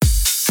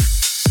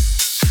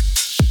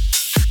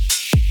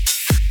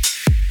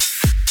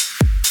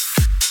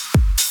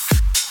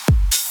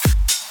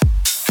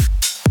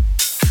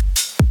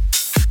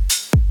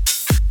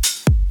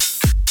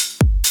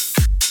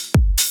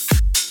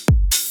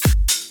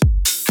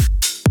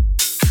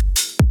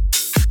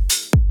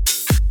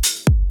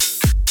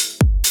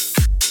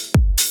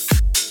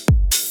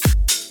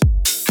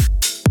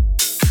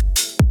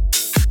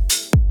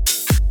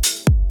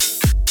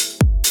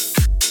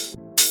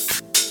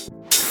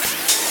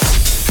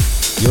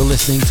You're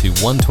listening to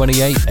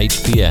 128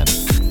 HPM.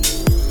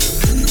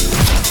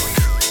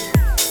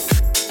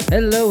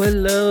 Hello.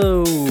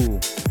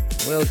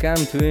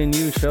 Welcome to a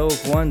new show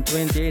of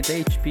 128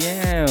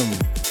 HPM.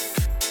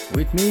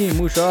 With me,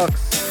 Mousse.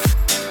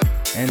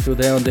 And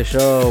today on the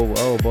show,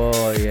 oh boy,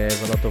 I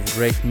have a lot of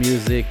great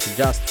music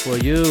just for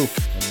you.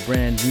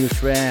 Brand new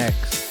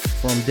tracks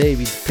from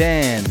David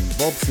Penn,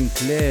 Bob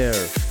Sinclar,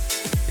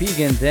 Pig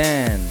and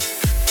Dan,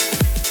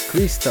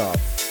 Christoph,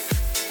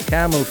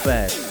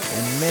 CamelPhat,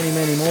 and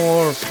many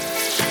more.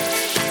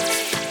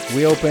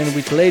 We open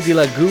with Lady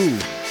Lago,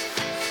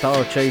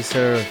 Star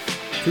Chaser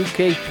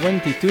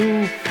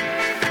 2K22,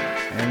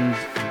 and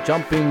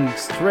jumping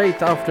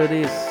straight after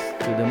this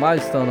to the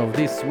milestone of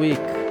this week,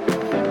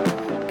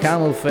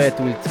 CamelPhat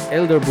with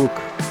Elderbrook,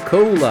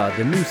 Cola,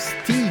 the Mousse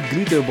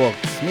Glitterbox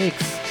mix.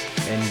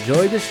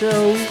 Enjoy the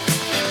show.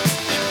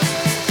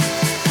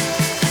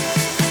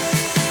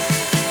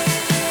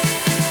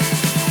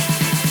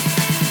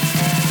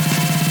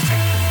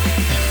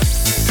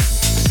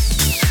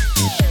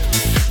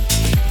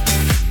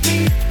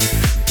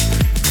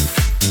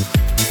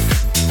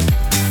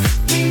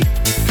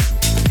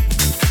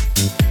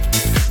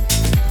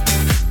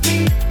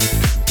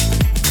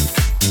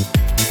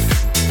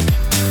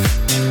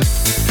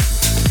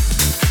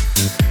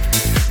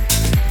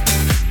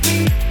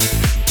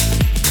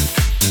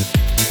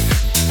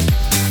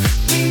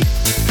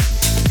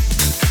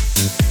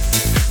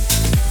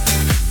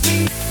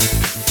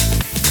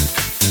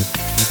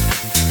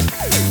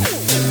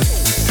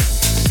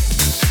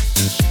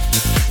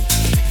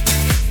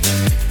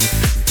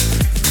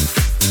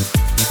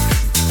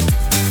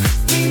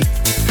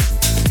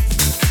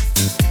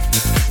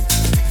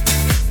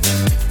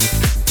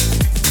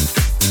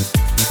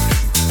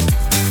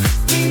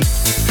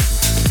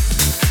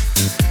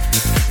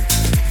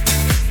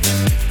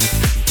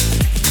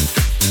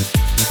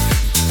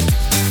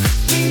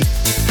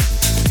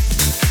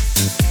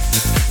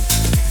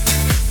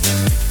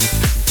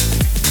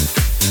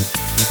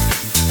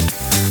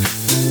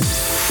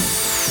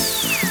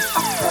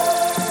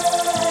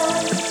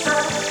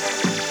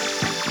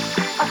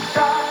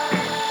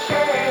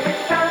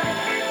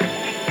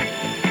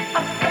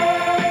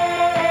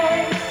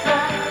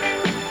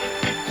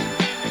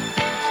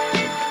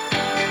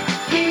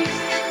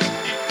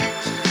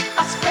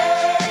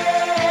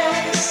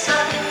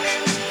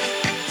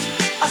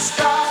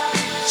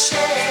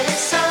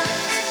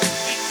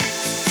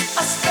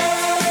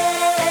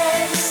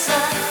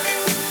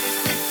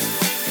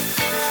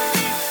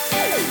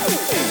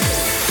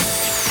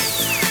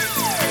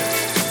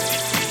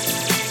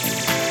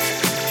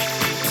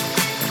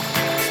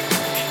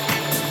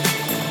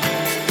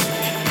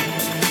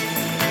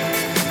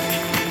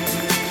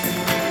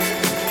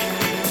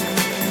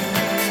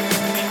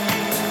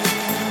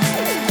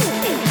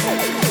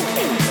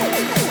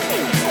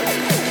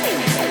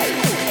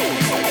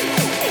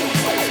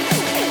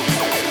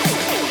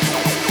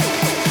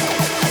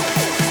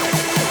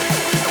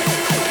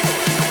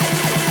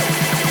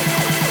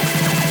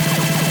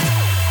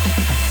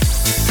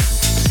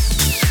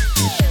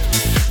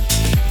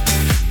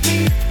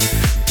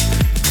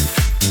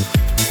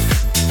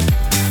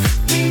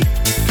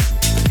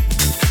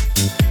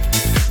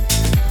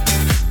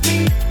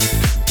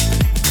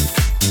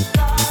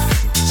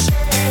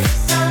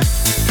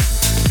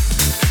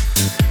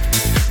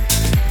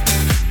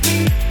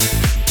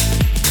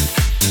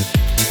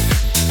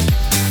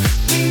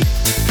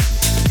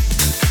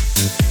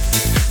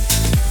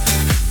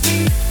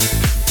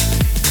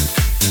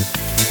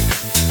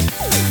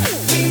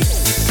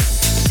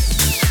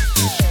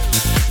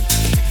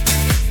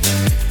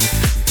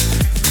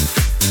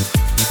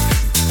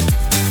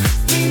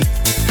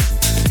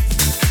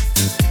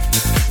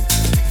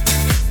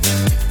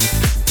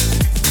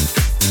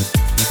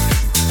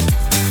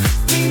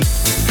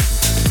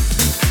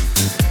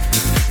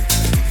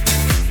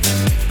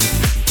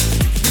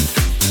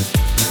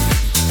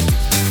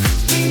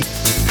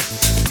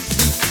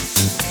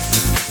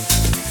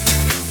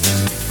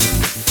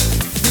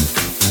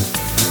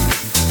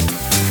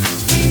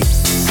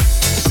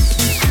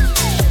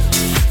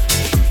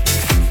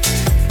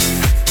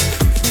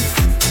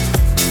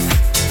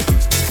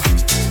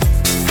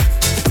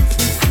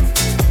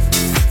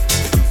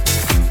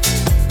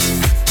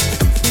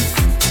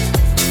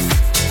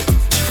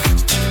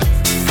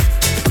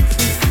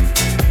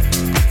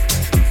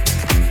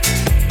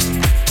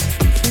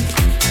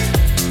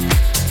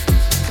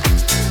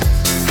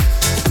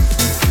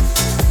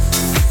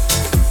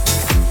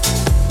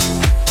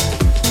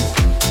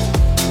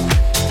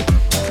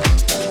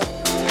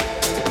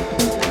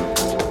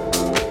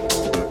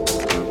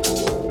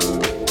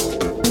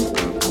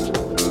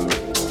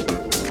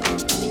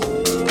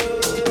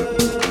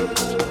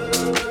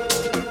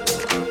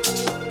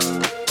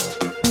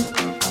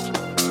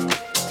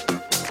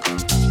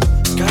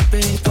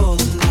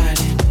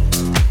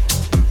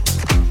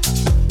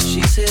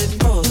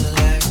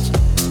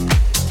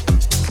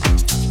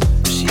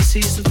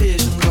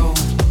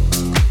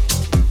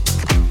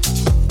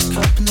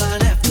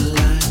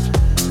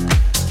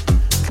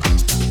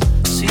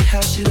 how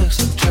she looks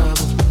like trouble.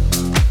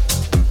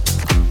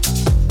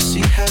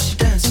 See how she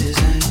dances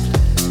and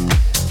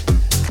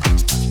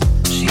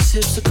she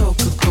sips the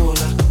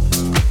Coca-Cola.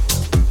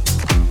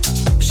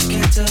 She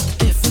can't tell the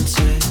difference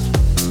yet.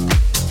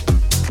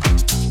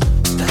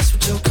 That's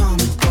what you're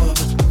coming for,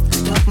 but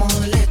they don't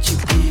wanna let you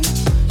in it.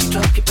 You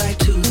drop your back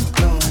to the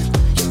floor and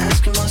you're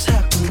asking what's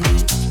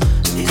happening.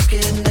 So it's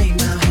getting late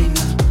now, hey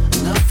now.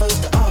 Enough of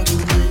the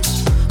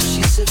arguments.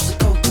 She sips the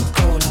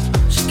Coca-Cola.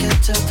 She can't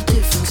tell the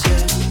difference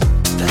yet.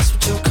 That's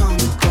what you're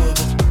coming for,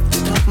 but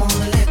they don't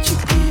wanna let you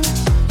in it.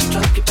 You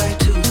drop your back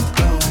to the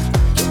floor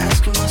and you're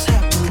asking what's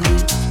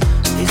happening.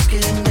 So it's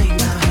getting late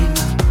now, hey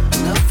now.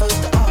 Enough of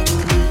the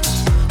arguments.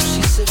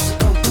 She sips the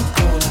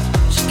Coca-Cola.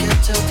 She can't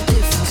tell the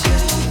difference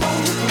yet.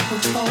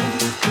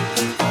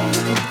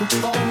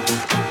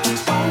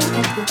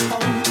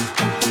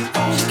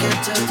 She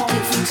can't tell the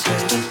difference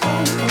yet. She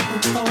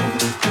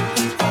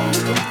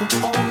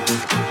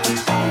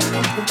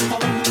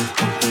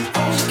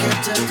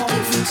can't tell the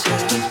difference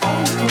yet.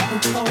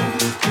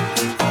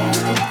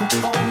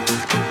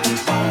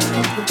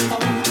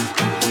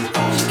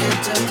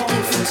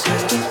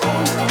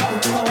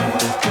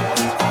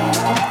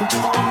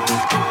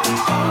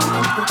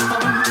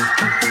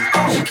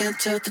 She can't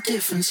tell the difference yet. She can't tell the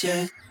difference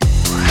yet.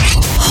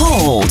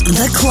 Hold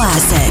the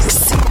classics.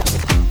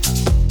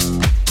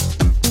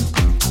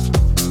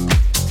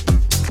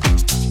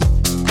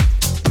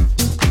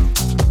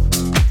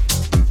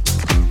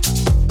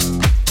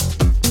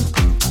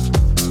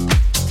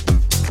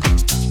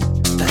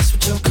 That's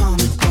what you're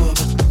coming for,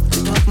 but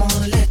they don't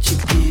wanna let you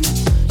in it.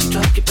 You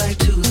drop your back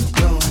to the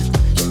floor and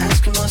you're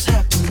asking what's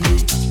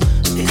happening.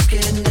 It's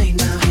getting late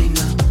now, hey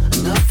now.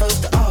 Enough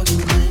of the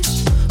arguments.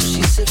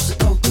 She sips the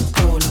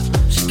Coca-Cola.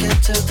 She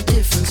can't tell the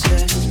difference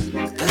yet.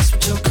 That's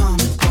what you're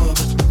coming for,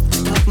 but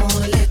they don't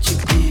wanna let you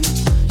in it.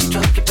 You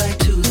drop your back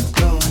to the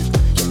floor and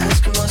you're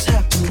asking what's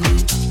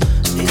happening.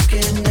 It's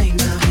getting late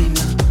now, hey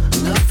now.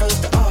 Enough of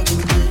the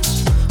arguments.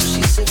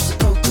 She sips the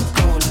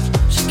Coca-Cola.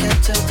 She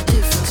can't tell the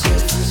difference yet.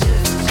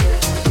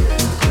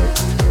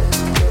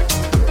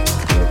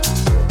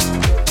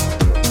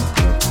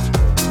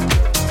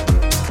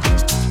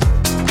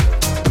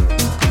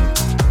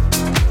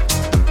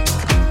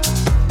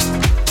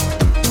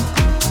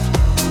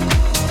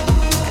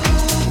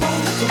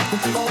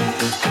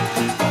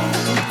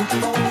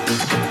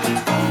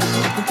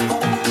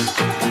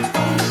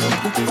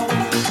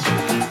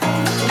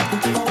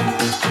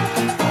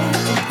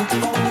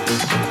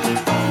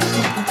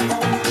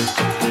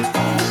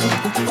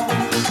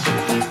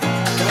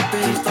 Got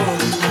ready for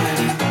the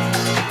night.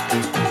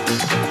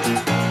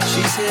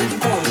 She's heading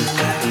for the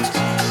lights.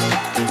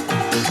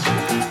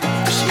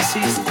 She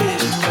sees the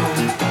vision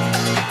rolling.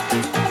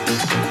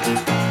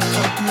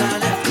 Dropping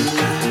line after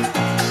line.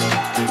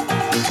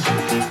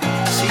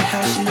 See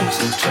how she looks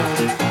like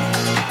trouble.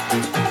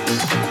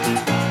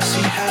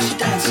 See how she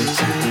dances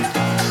and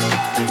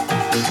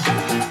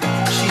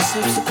she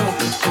sips the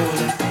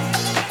Coca-Cola.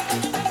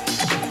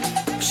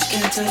 She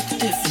can't tell the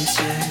difference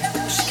yet.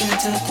 She can't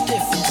tell the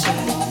difference yet.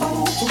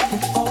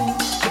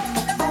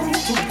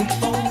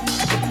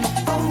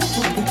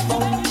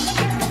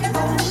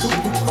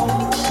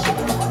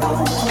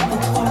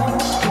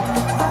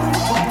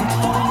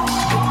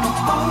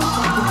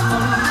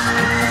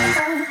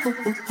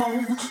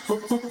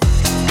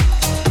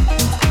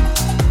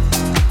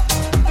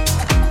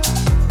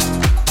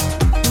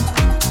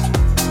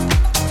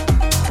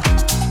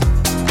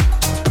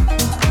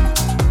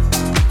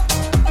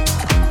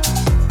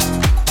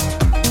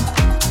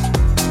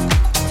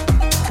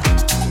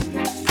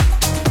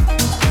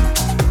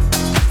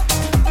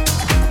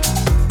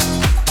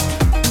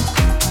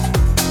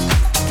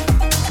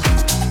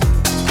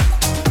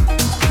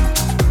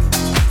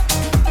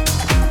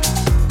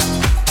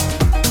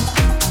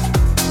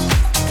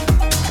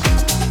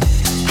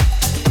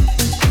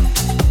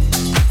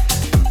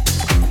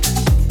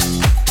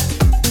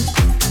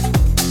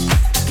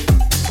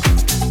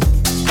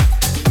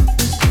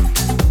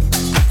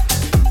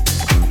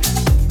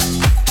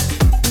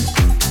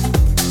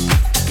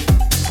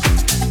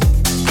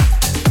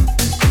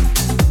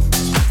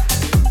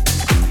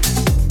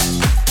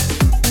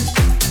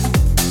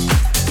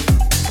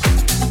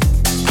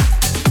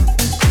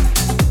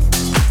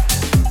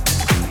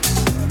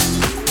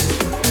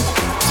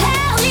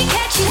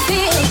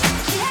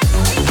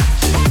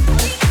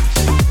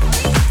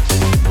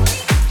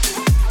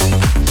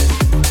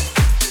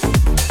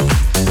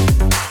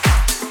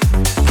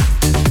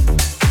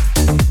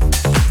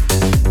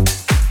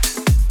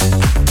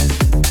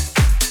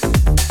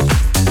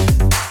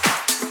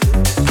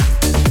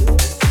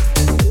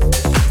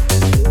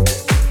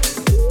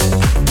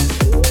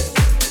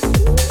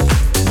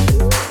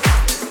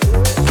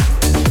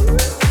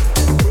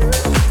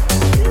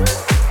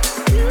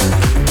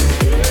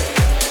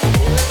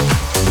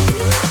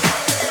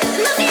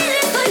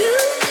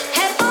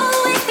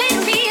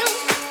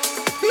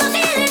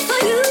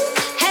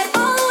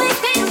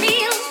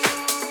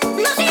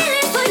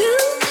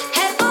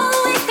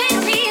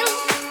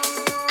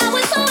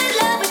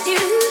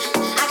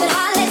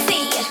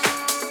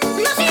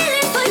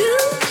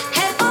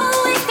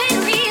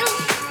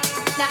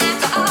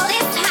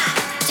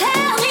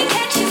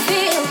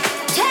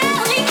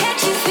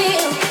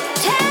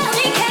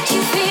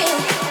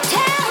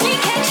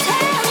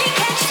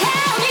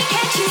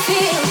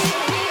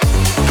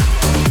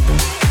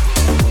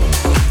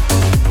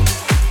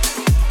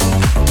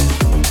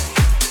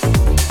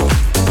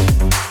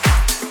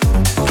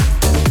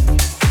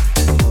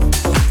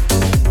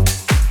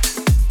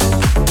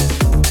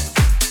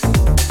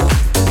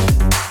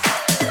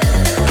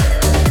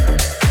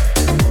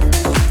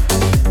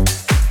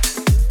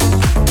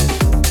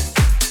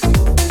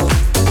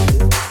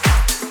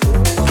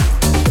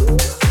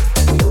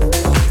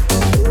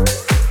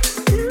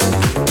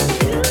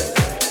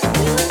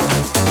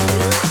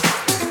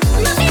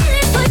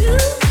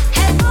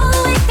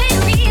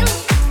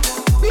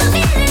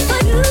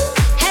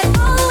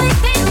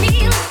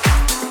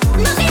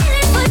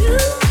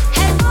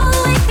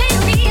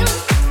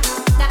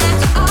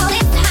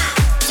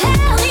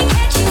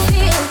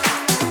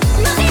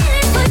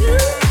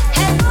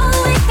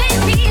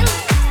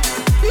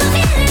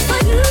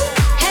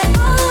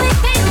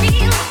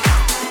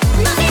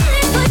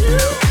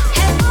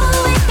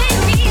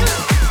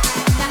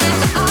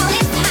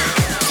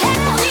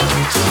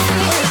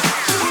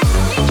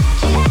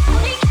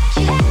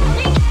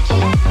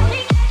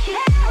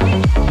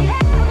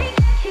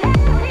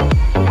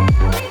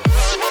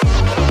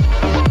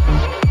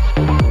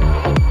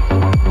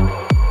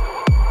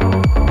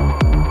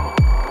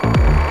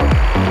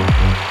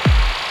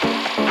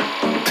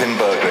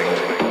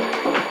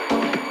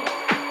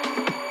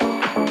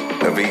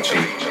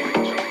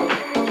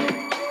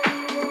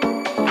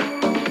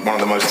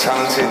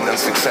 and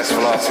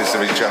successful artists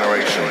of his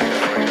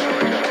generation.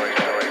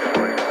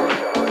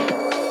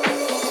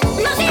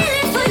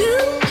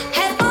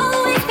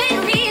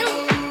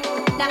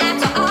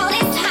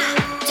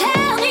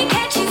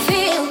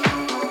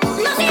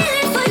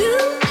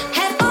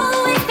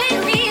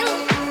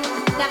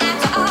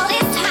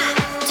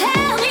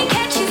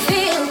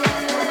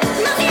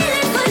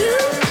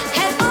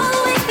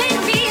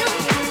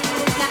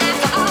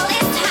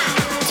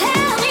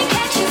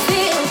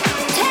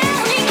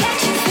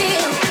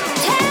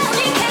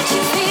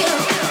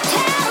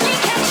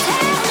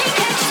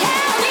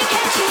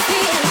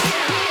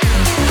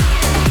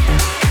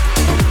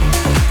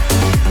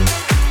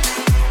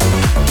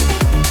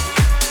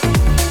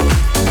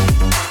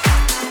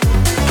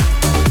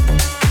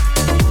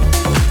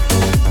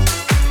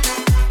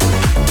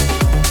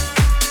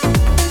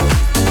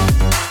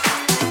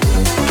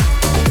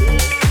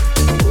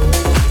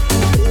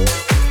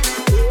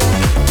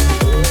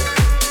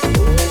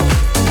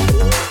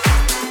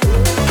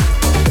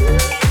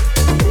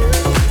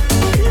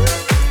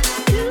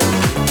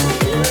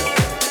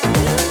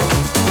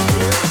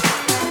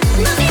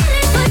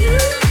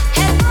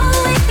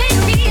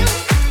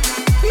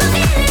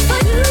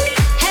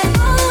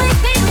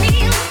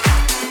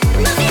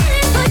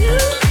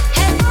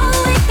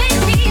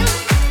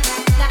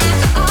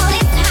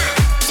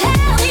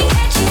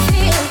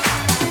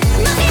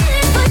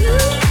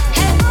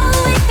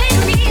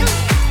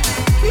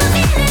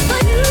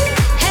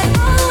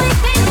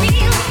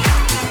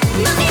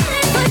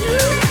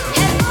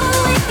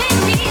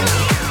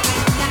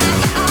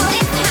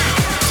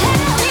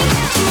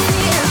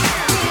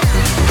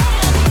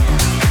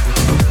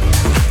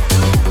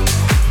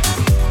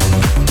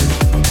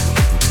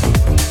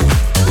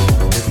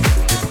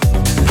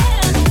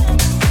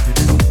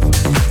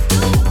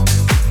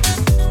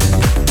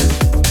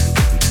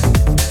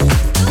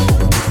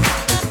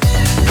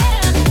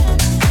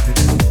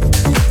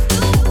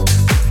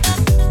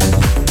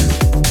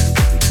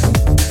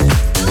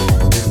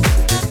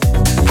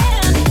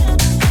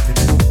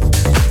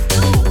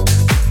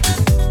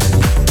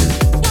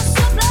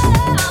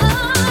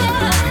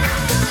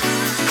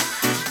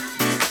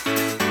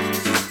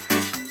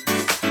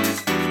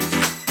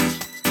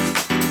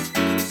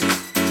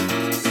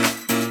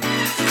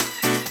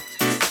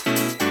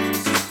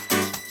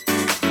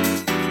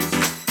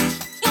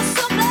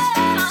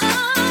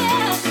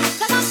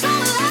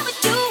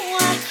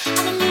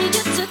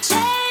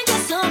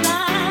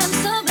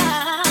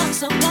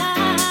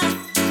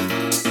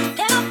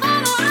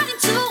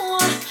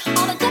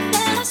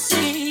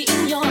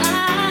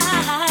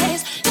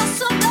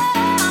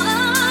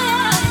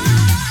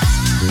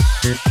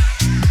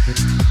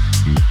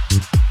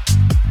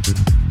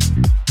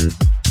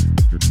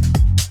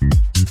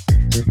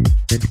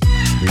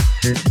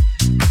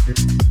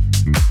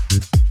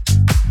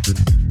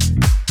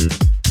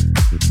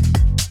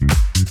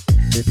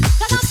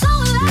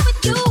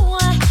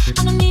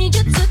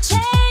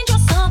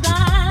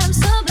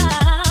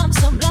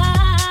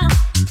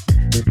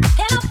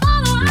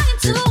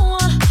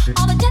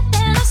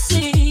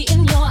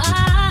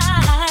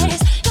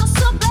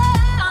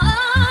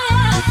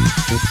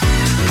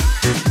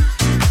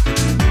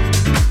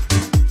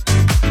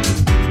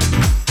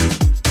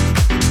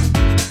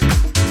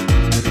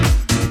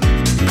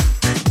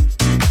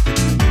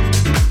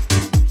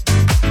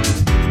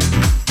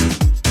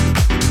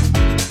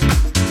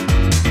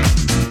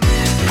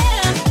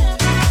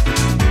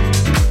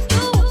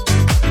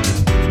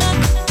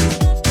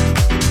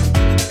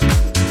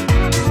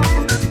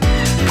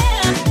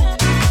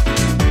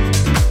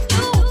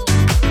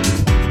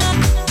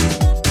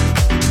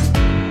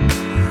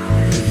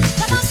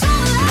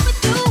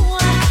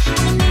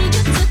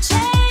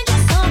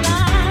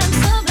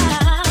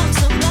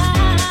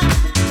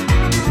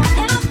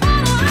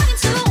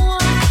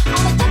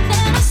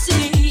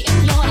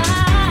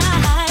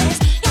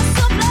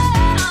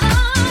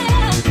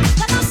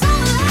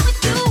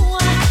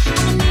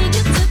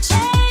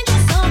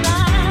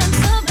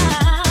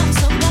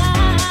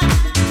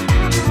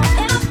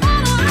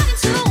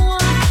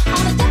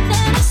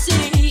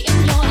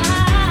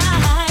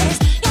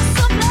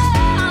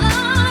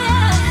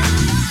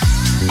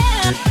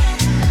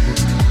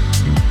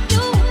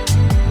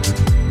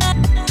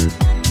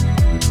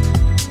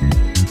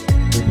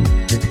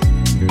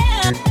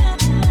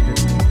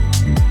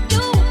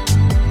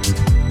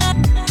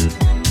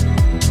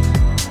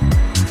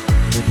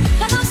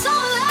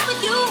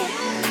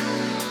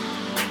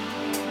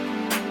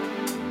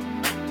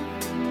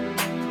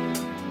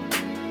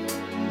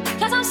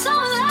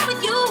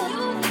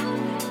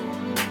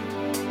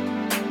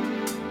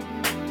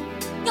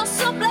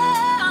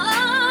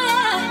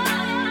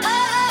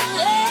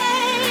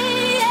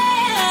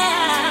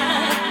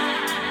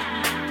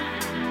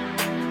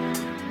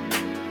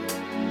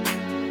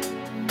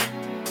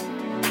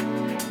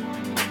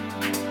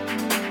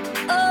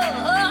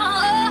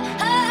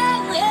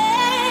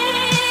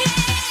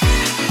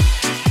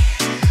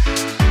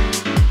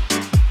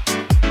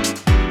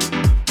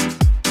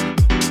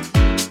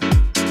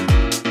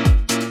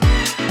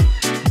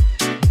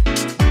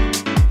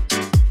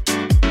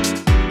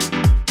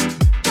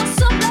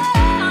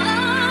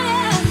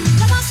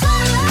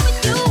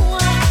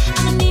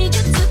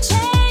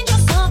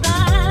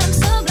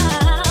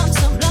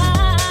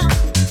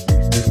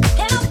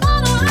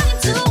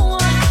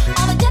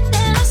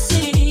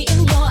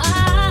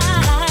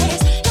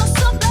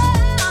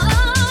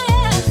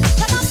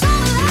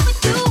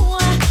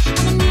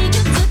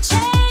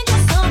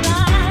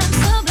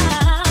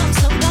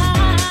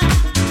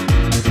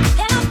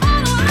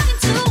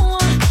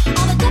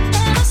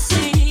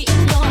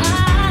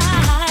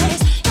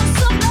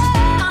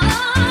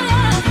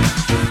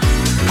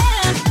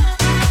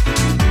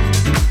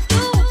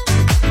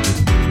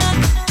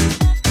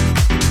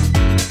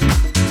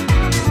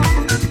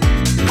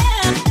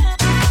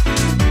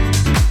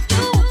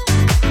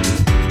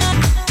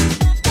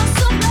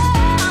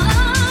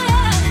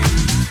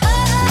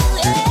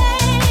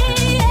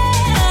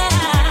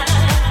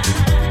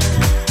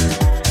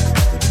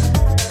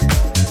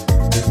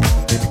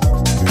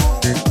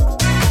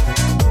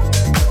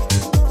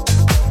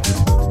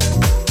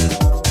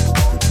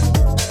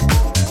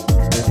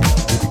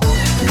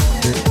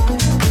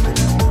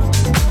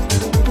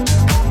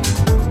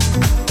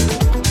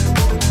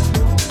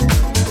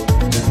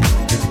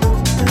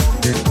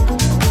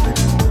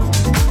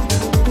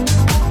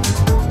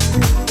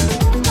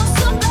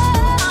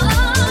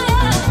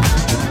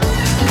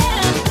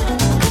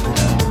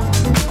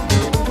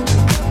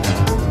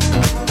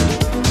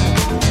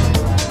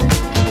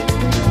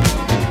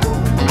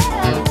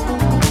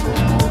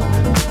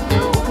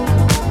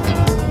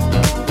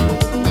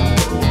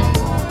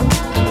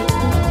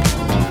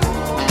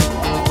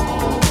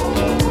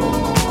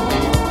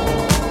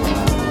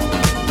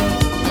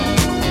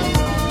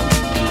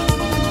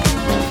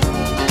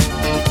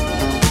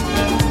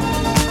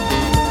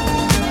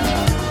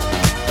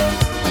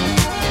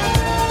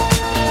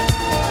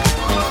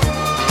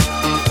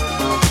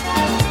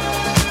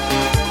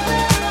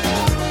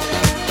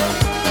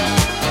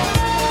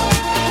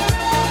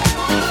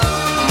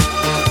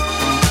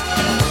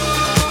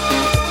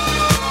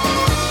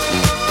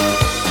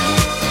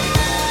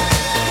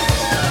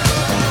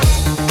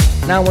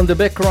 Now on the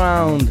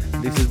background,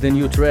 this is the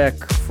new track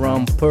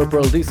from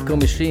Purple Disco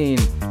Machine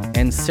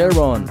and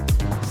Cerrone,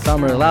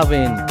 Summer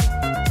Lovin'.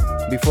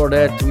 Before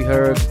that we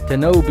heard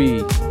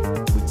Tenobi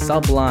with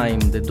Sublime,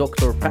 the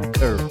Dr.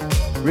 Packer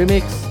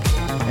remix.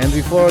 And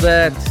before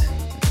that,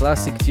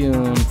 classic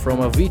tune from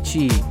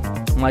Avicii,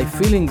 My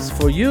Feelings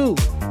for You.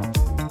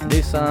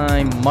 This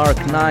time Mark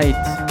Knight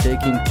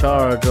taking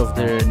charge of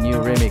the new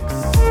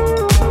remix.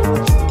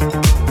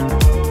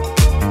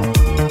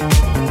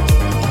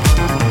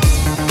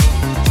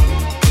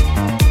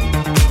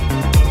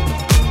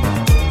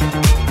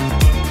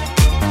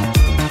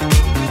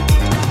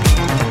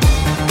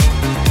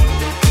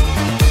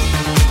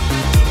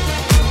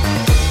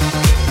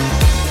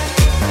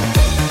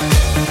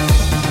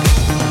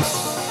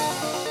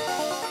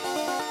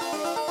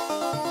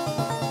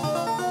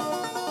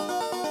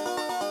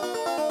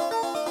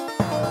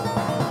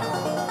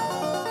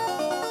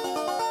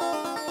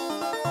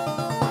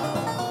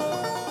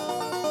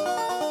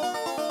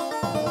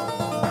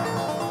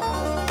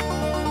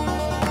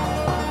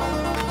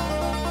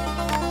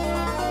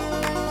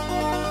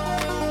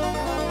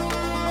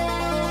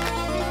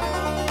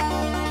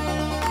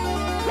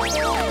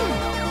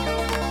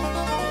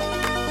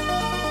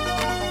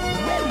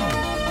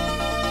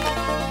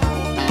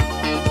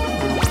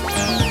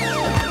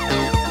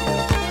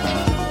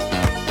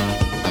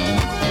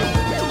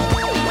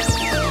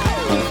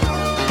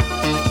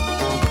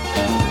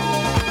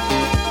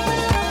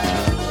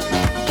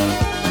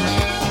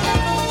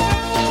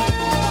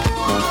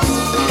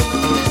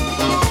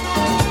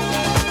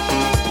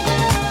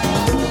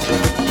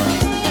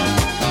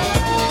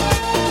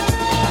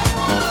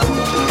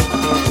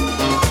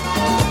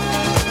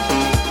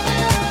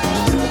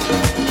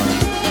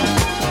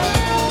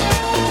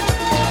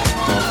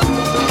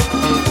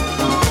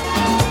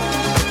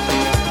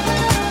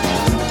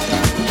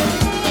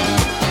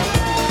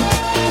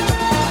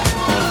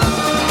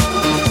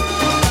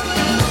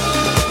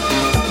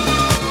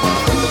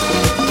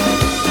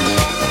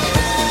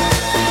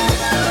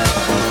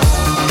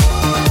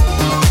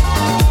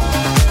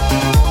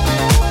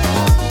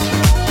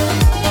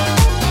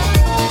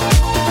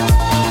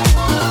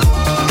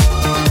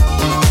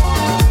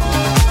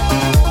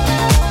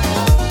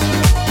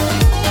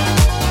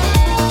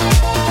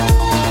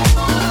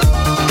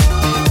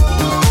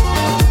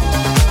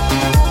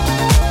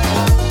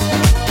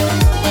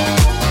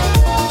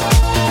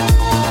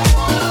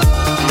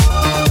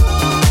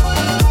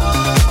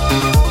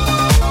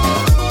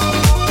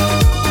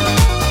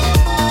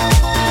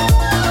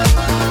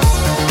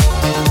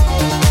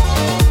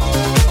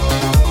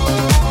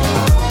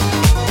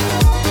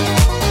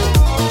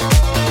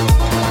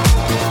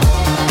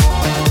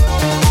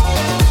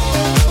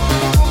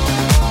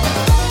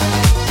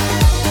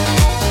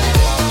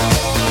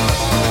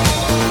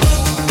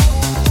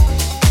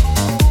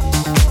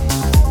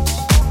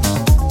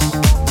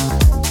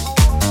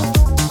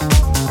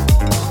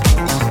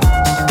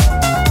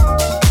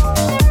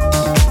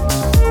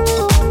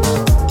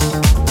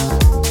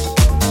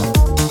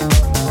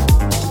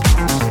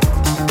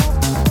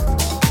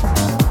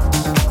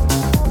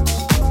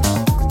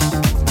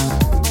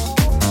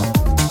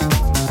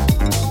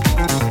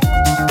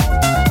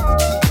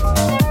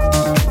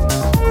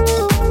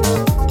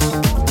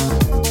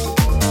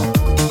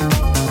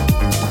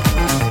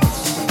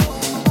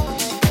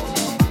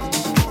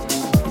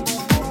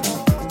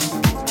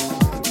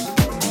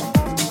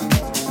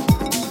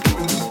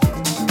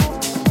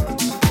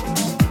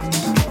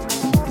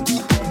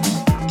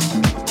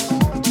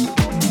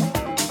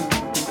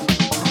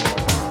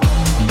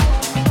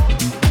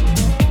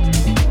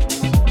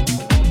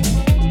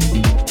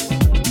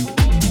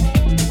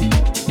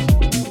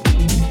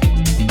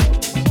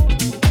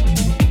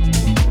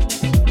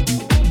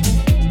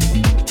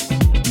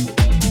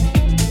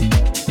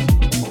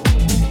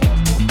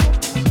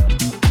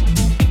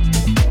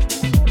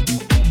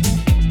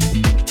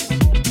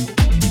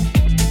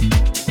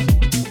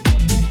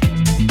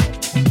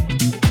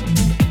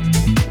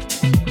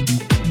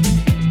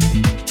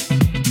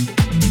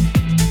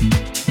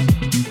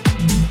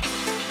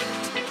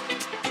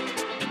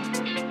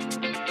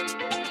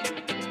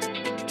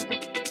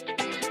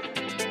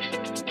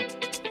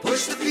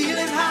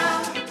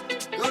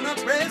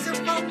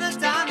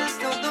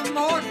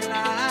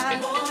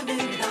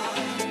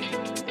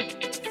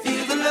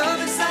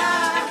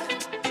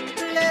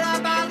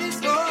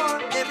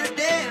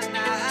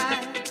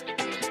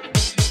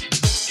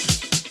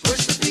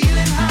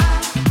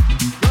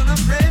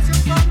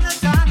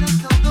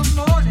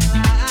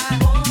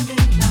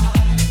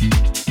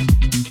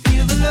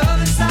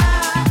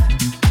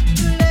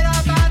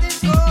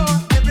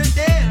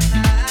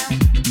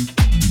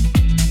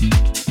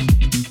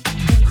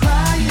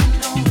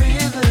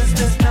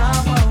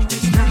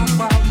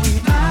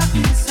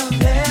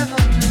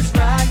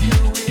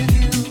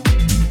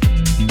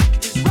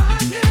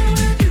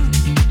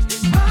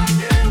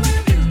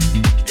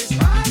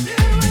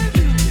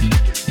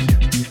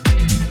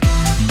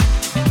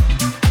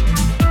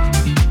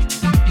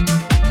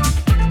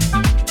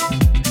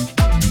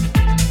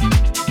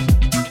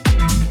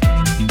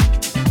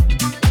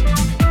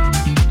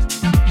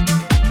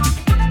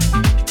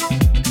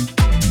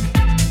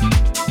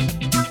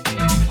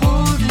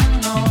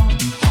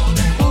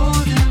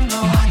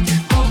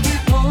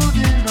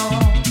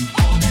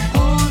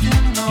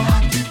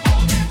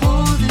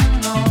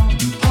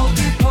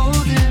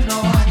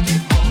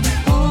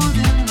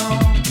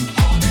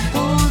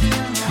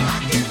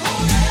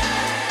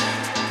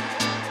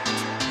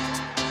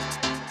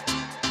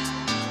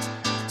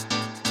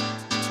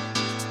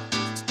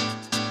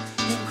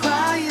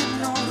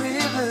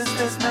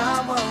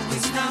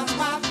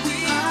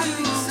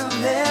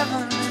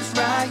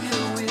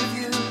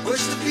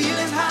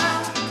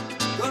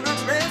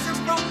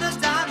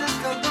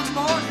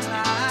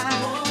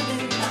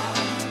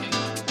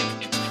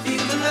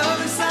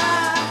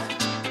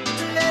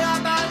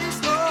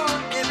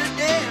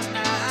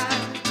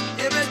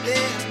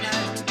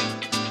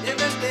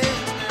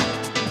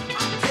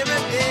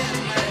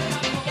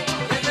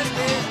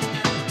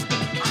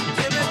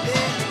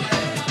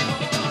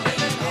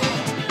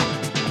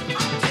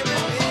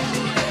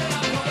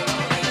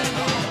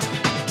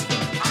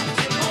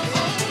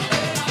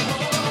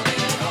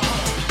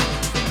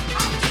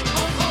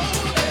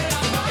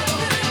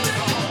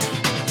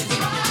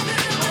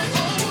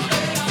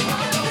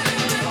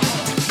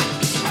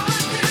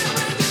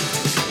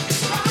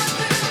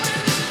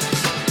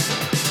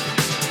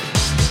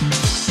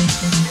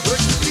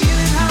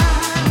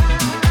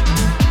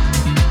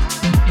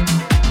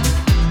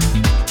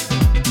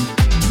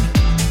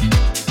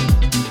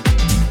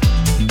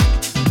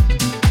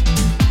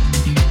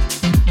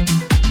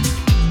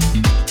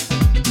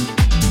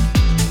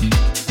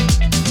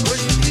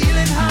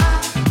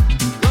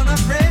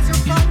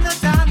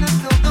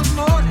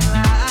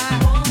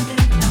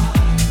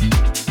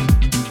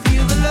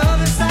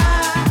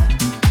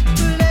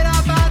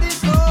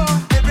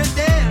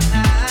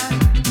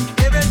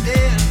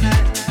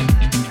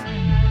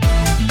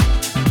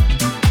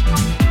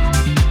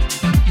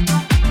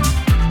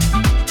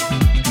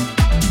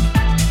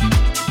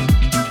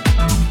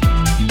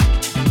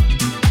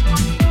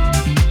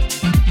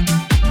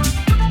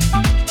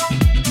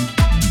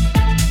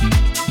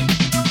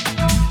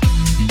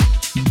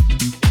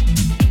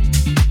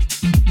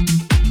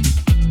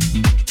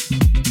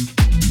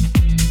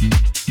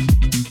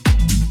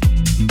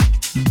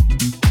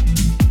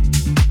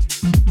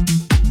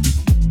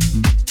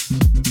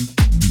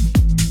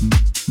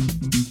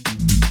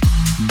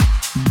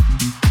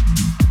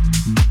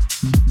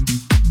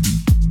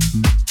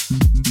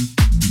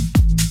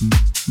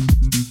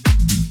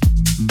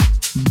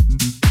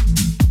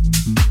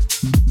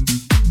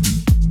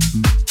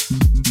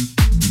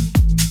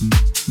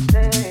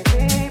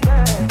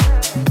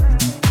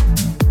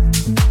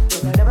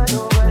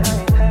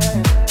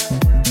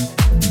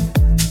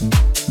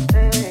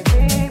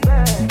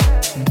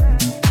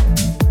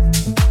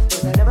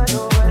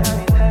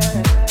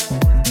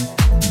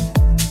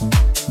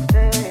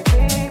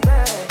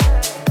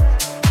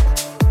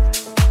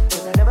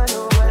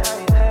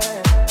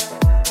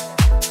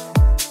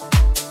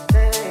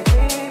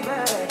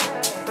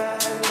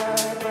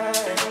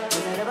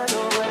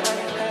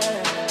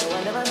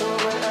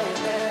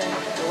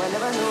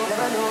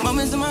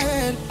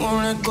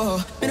 can't go.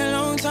 Been a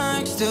long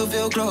time, still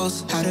feel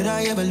close. How did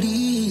I ever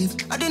leave?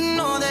 I didn't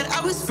know that I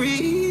was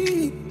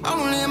free.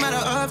 Only a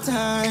matter of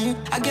time.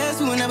 I guess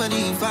we will never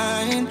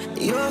define.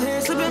 Your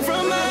hair slipping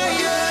from my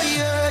ear.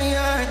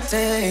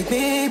 Take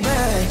me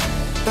back,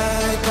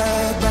 back,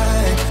 back,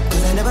 back.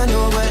 Cause I never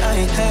knew what I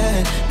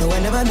had. No, I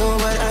never knew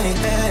what I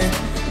had.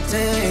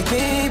 Take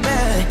me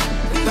back,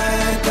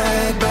 back,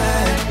 back,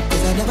 back.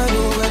 Cause I never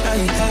knew what I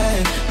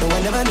had. No,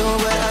 I never knew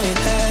what I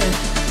had.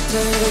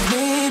 Take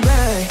me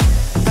back,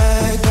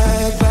 back,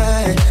 back,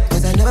 back.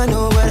 Cause I never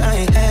knew what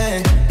I had.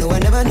 No, I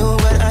never knew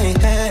what I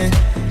had.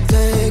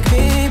 Take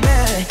me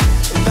back,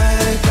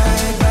 back,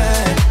 back,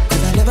 back.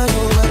 Cause I never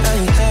knew what I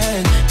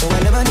had. No, I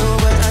never knew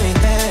what I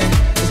had.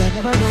 Cause I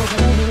never knew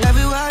what I had.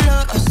 Everywhere I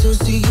look, I still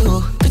see you.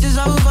 Pictures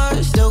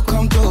over, still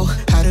come through.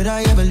 How did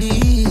I ever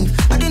leave?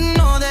 I didn't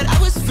know that I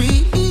was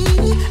free.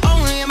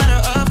 Only a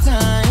matter of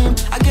time.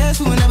 I guess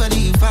we will never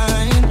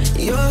define.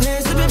 Your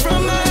hair slipping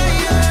from my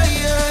ear.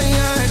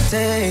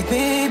 Take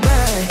me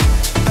back,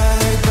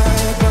 back,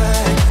 back,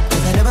 back.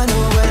 Cause I never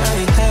knew what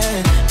I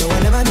had. No, I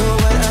never knew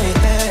what I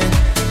had.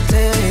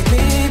 Take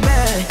me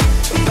back,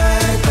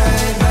 back,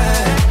 back,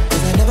 back.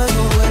 Cause I never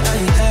knew what I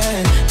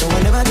had. No, I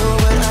never knew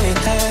what I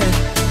had.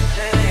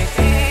 Take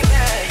me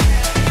back,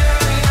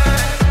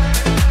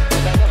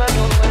 cause I never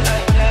knew what I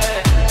had.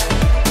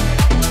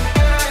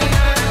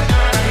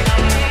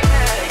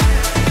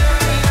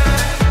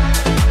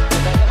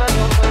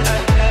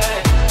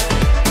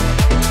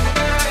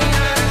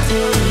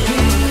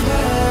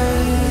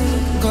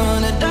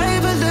 Gonna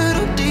dive a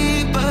little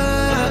deeper.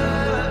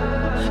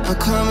 I'm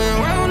coming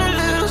round a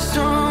little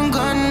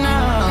stronger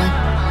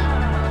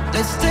now.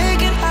 Let's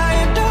take it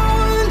higher,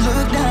 don't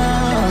look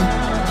down.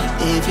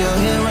 If you're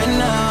here right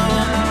now,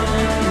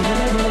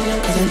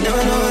 cause I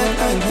never know what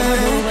I had.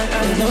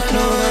 I never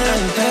know what I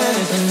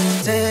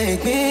had.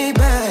 Take me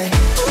back,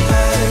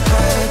 back,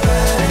 back,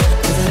 back.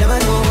 Cause I never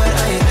know what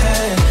I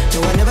had. No,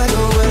 I never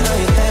know what I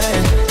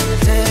had.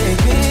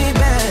 Take me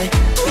back,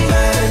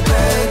 back,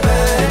 back,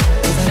 back.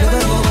 Cause I never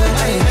know what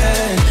I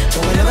had. No,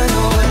 I never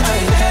know what I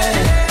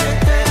had.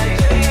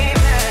 Take me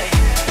back,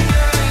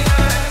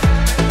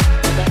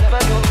 cause I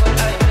never know what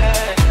I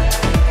had.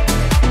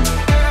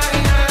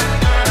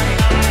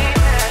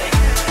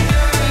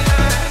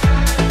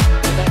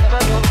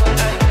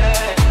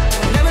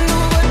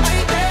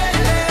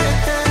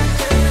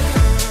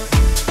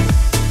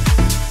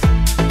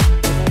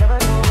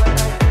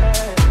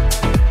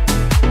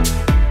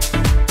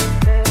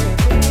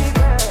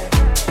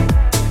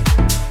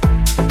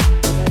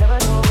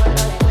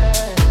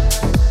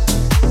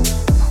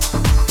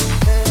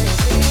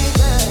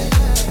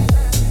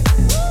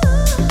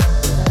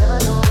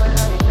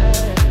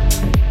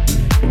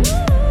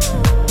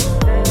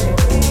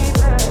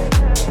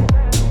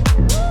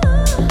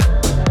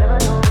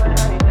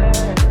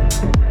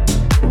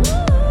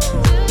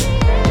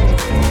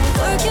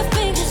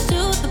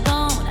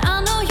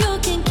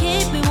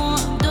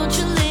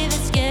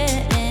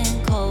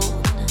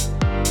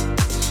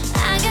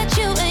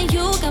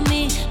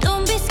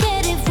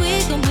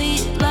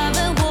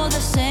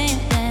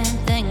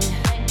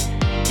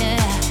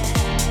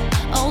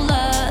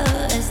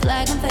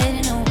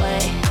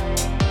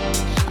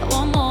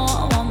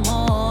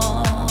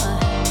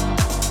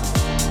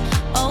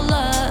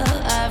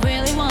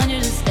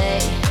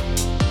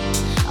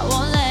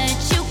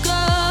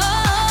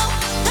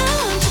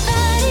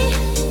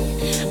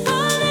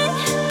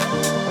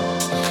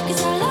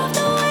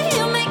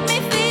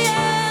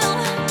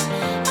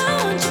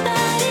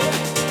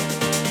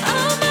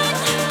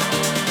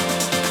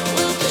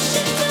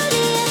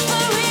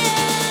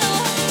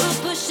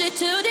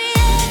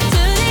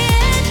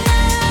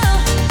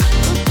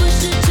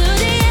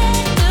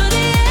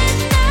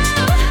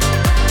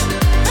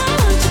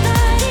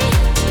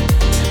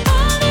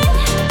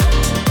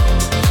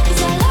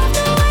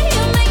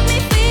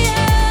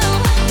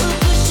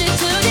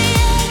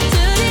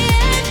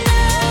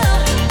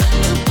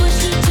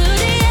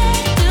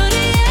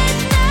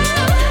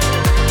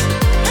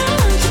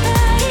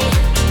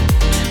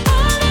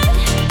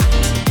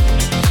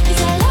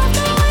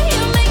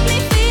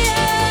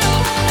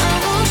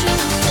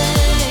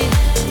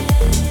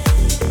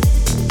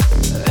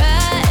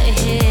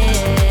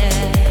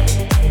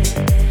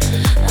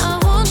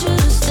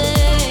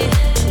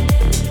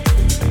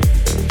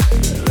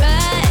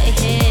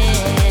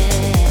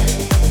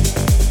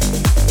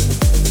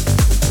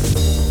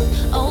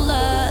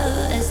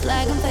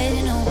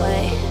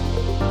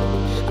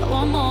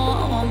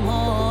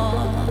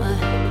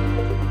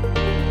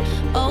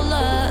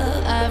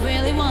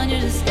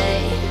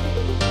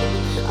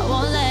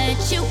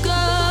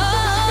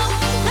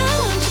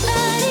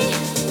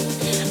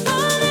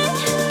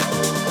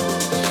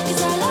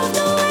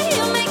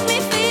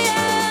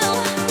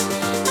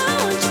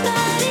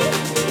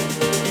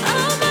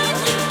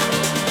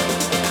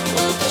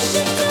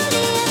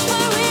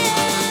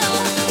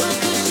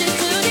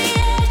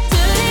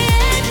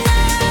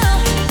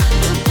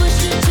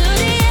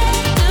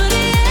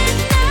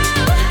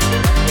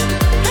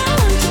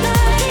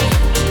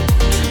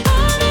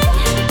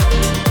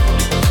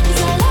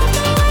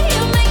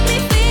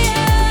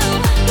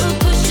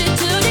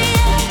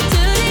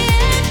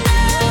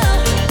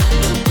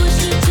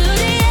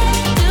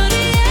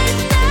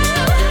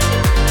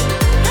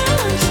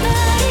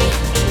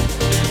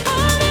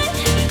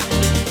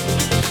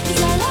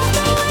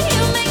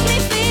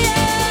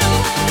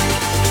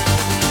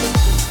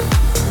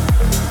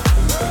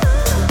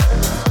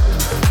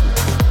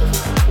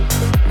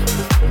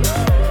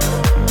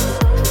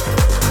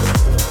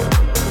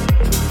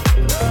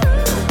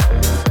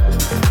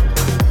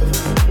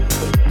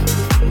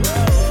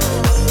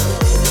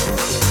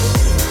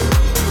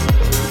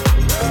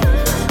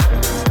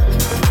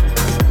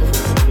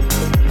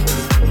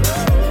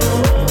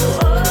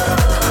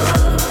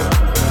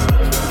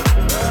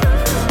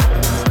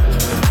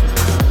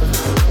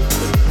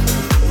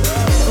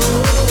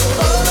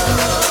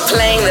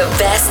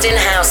 best in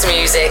house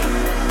music.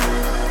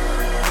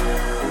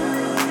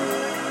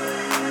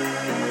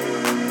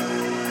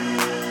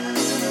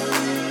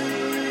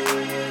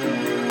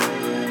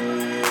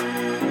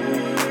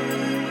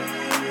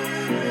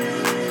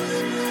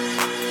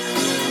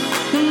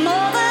 The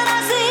more that I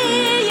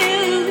see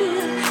you,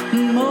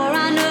 the more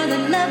I know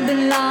that love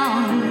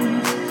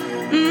belongs.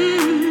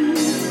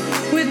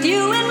 With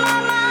you in my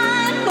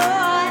mind,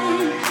 boy,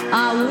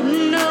 I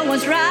wouldn't know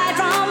what's right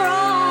from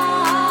wrong.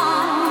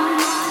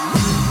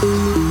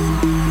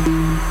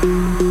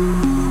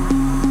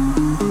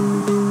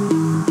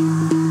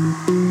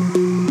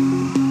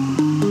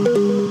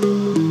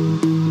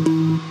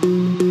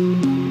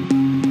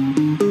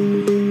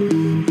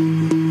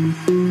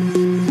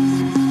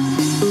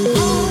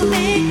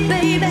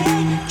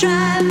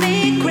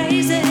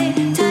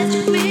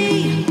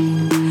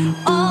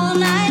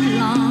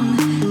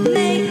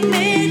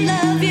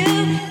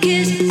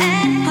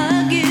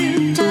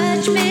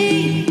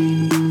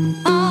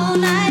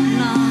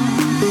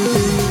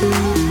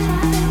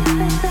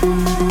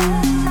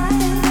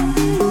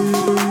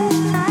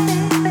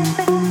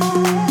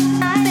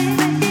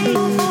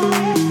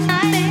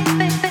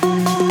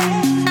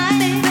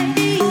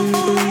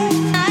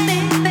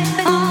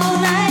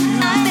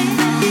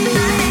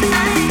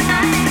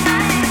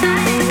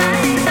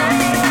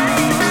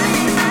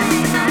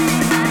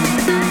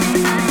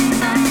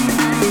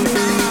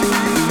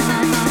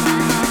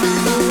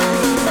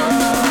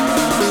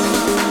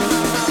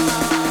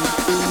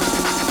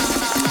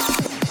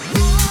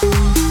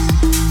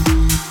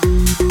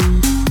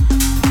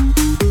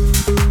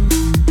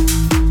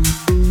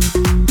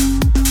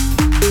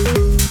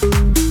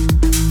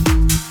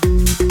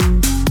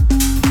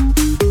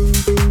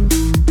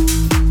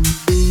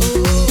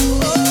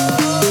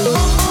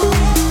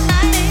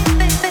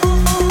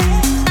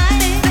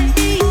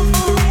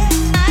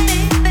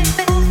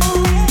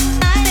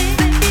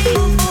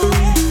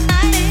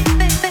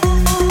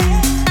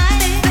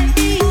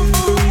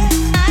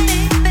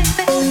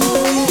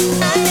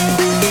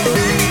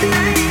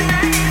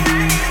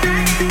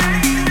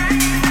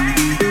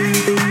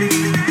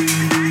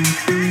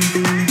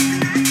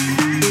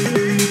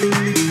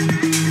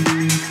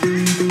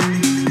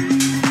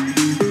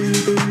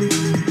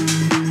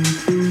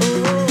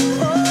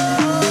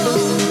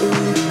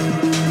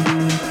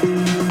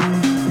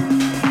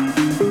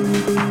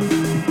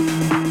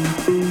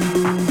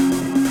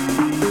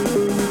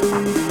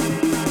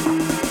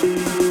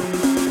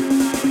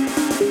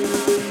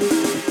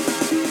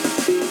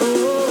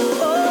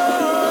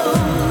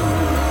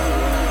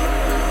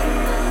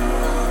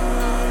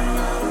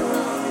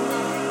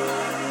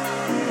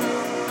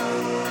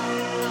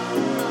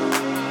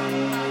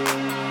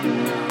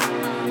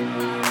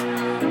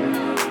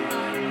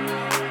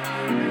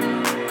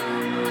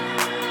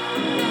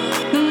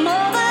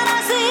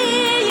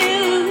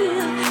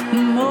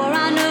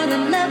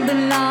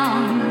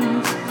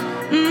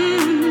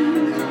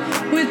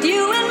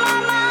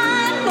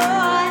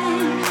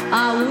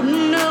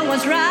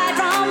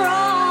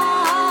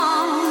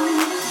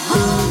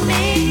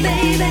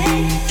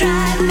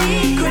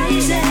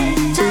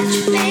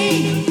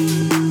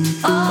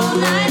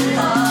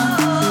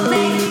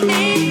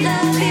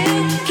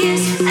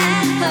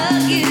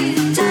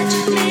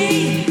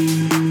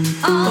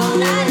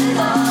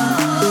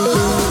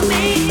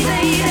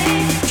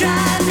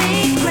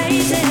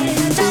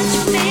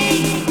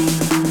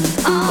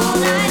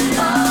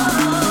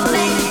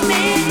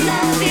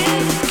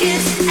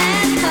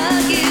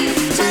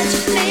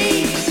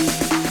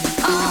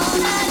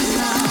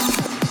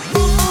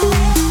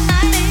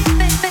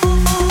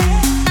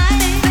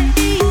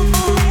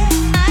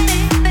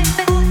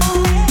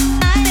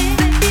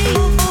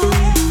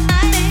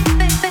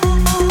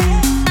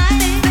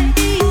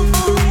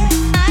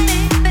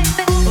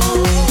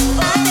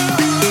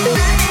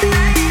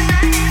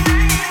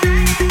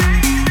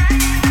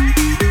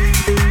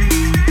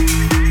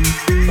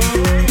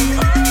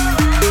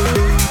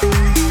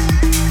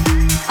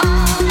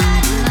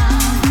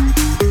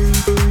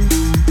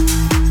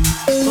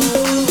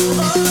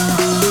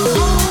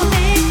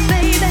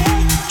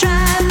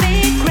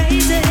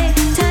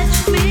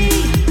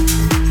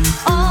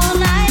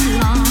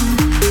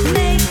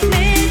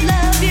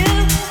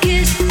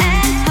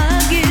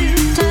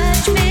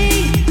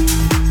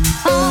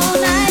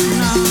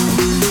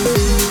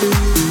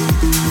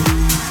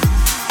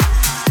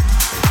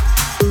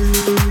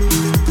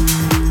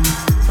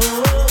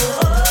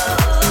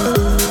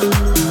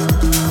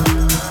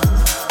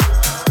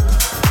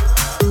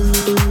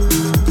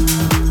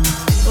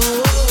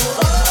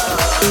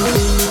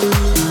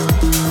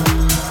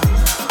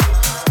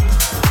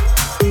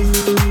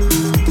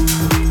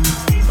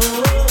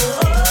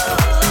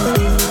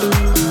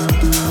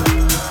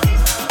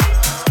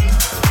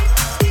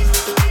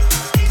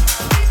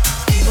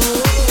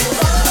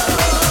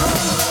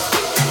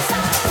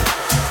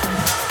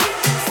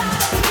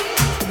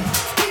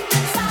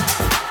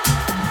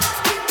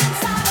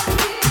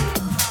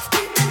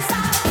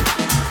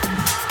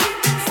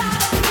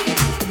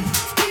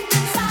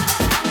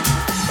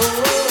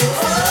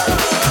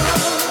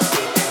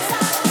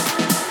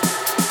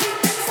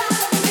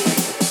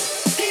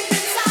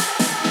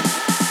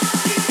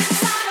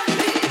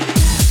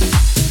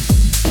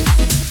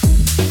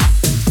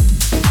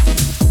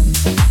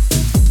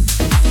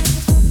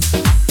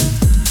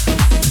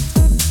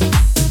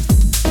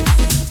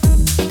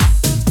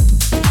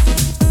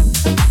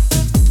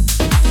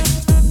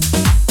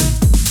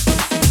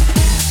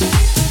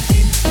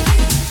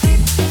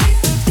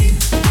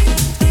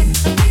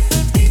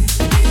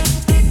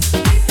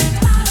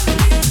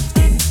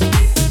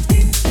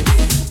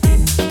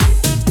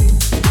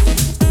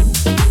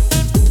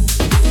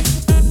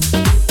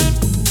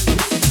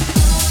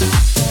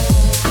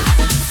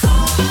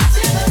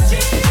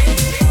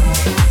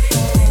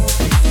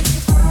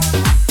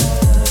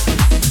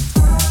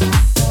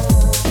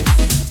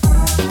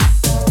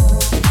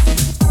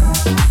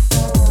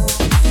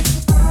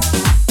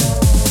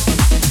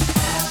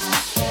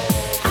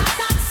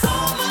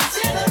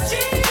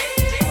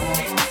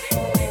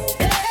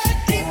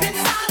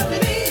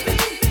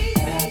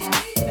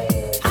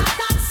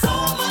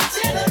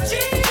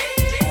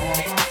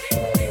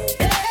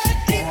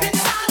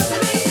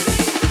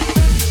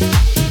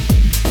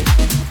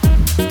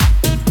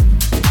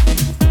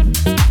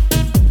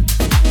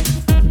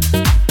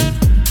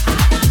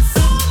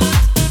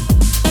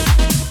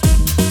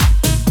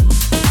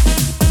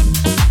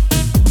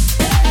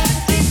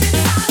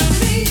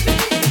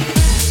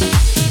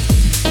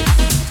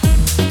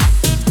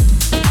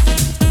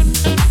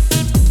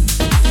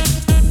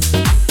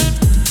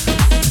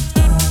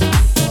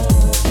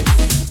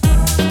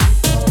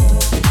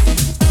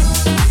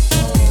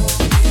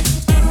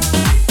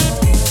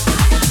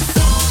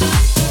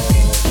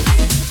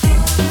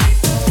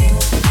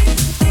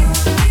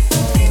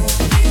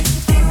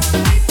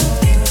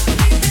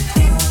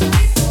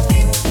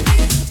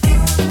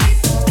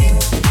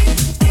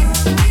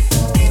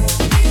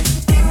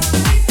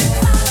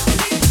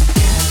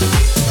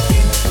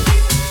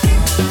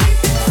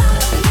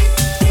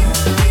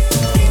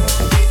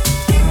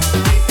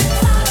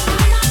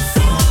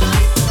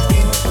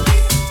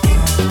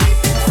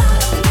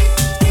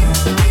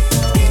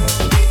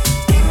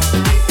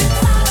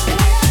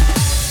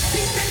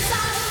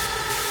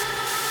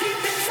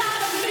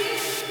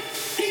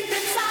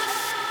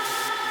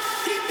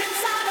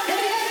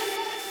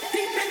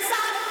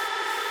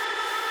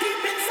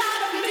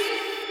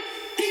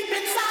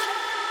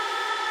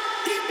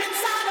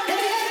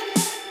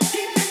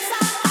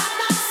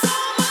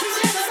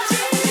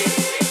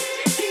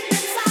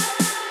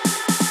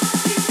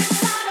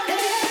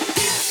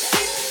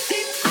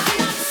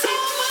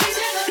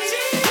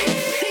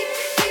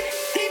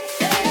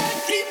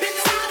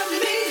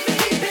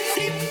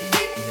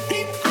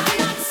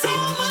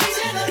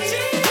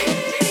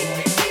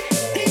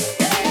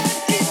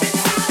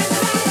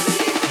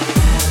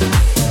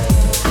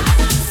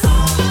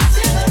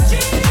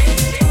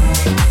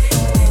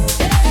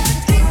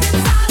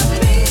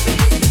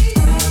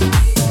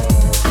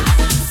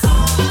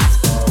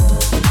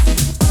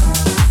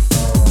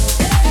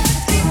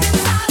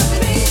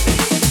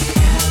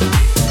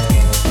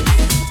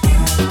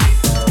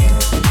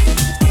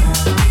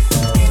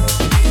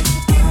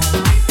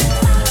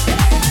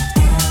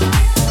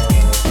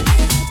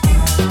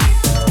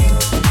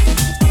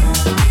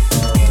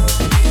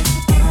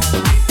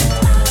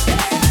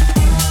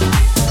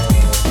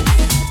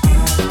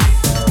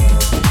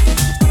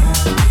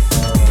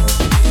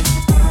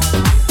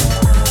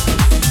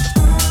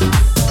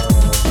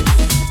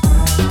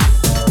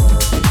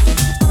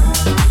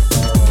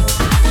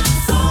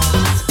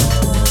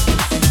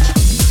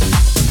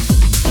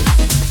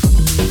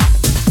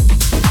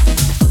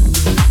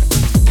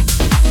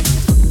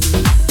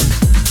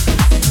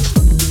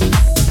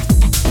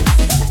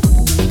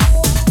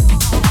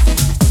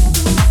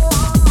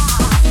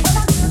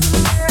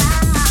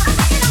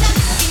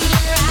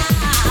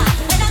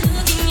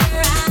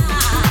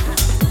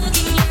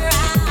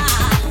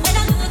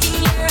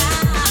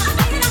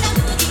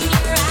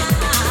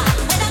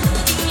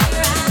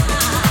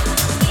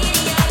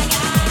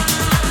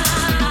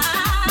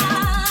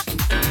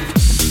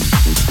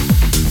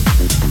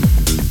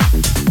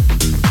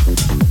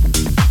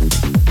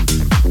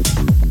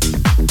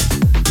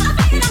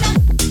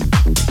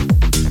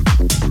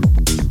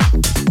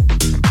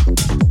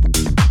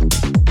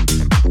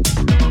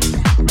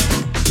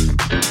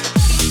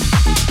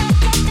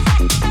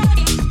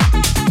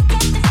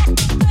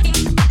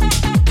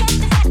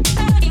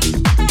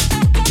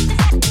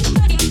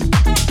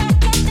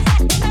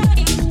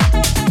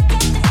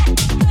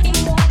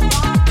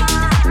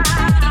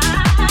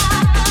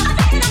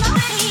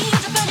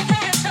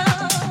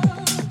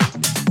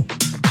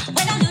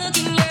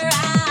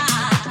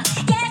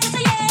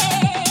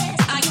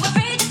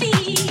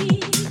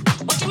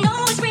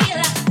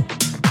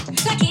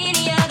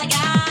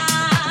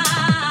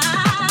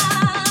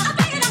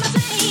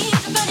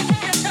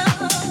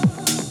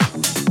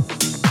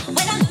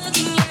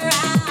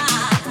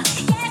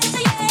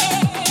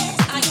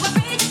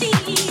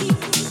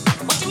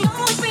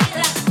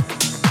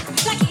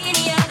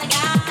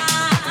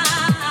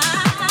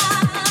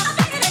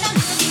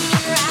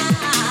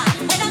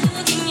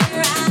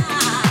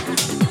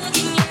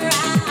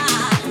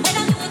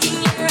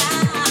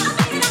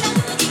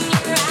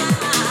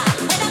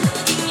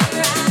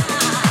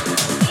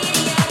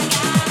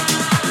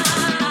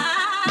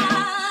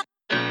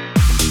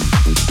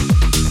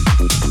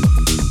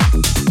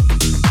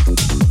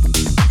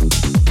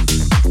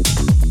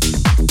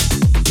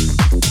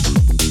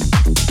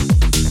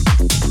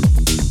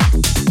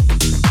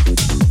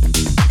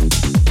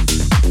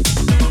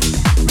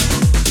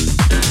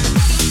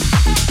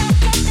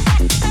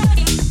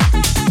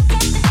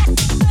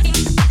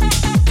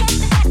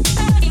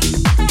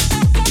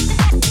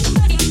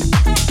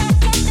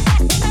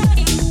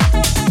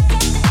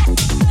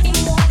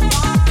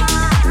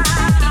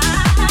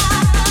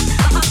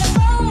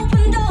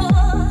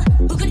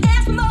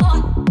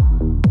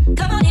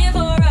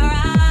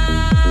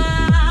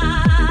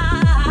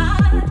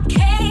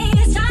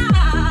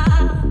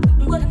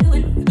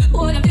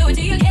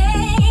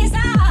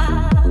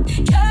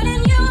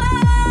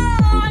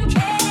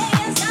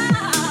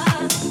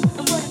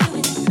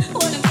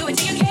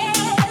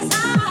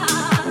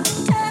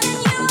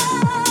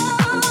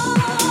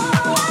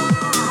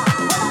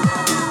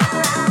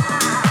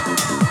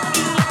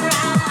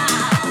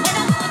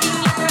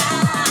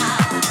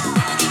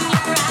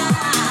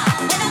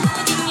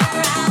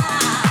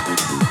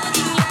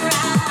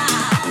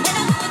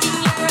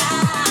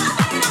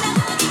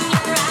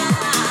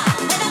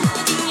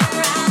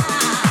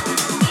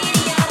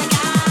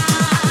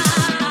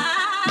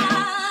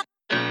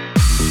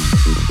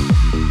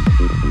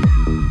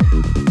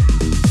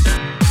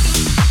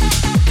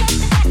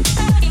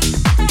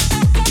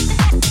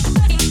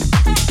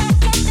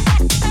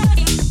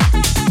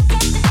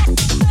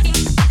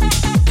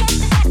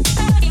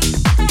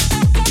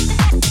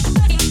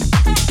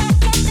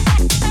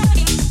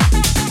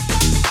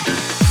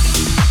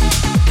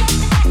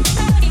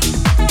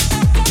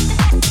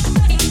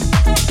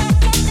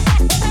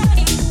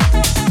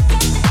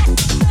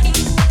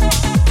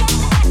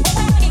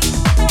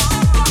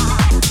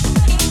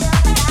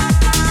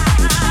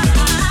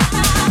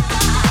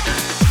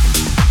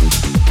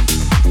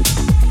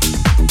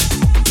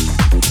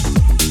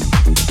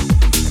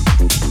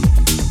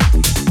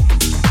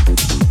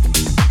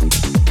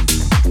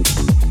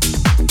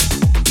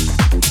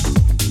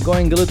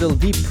 a little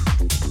deep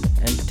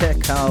and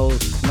tech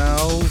house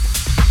now.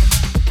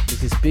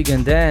 This is Pig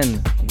and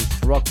Dan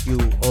with Rock You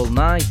All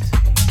Night.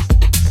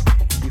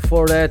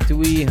 Before that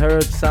we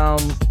heard some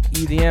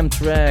EDM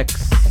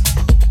tracks.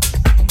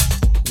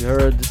 We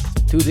heard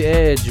To the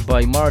Edge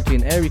by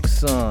Martin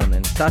Eriksson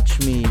and Touch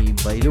Me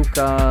by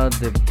Luca,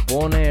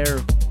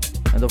 Debonaire,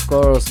 and of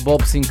course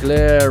Bob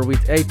Sinclar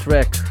with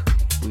A-Trak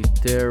with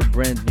their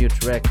brand new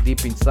track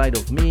Deep Inside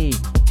of Me.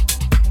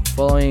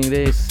 Following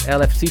this,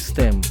 LF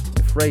System,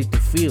 Afraid to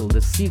Feel, the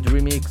Seed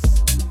remix.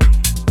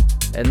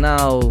 And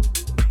now,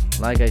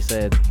 like I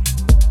said,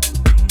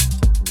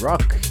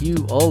 Rock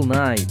You All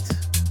Night.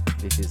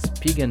 This is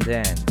Pig and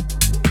Dan.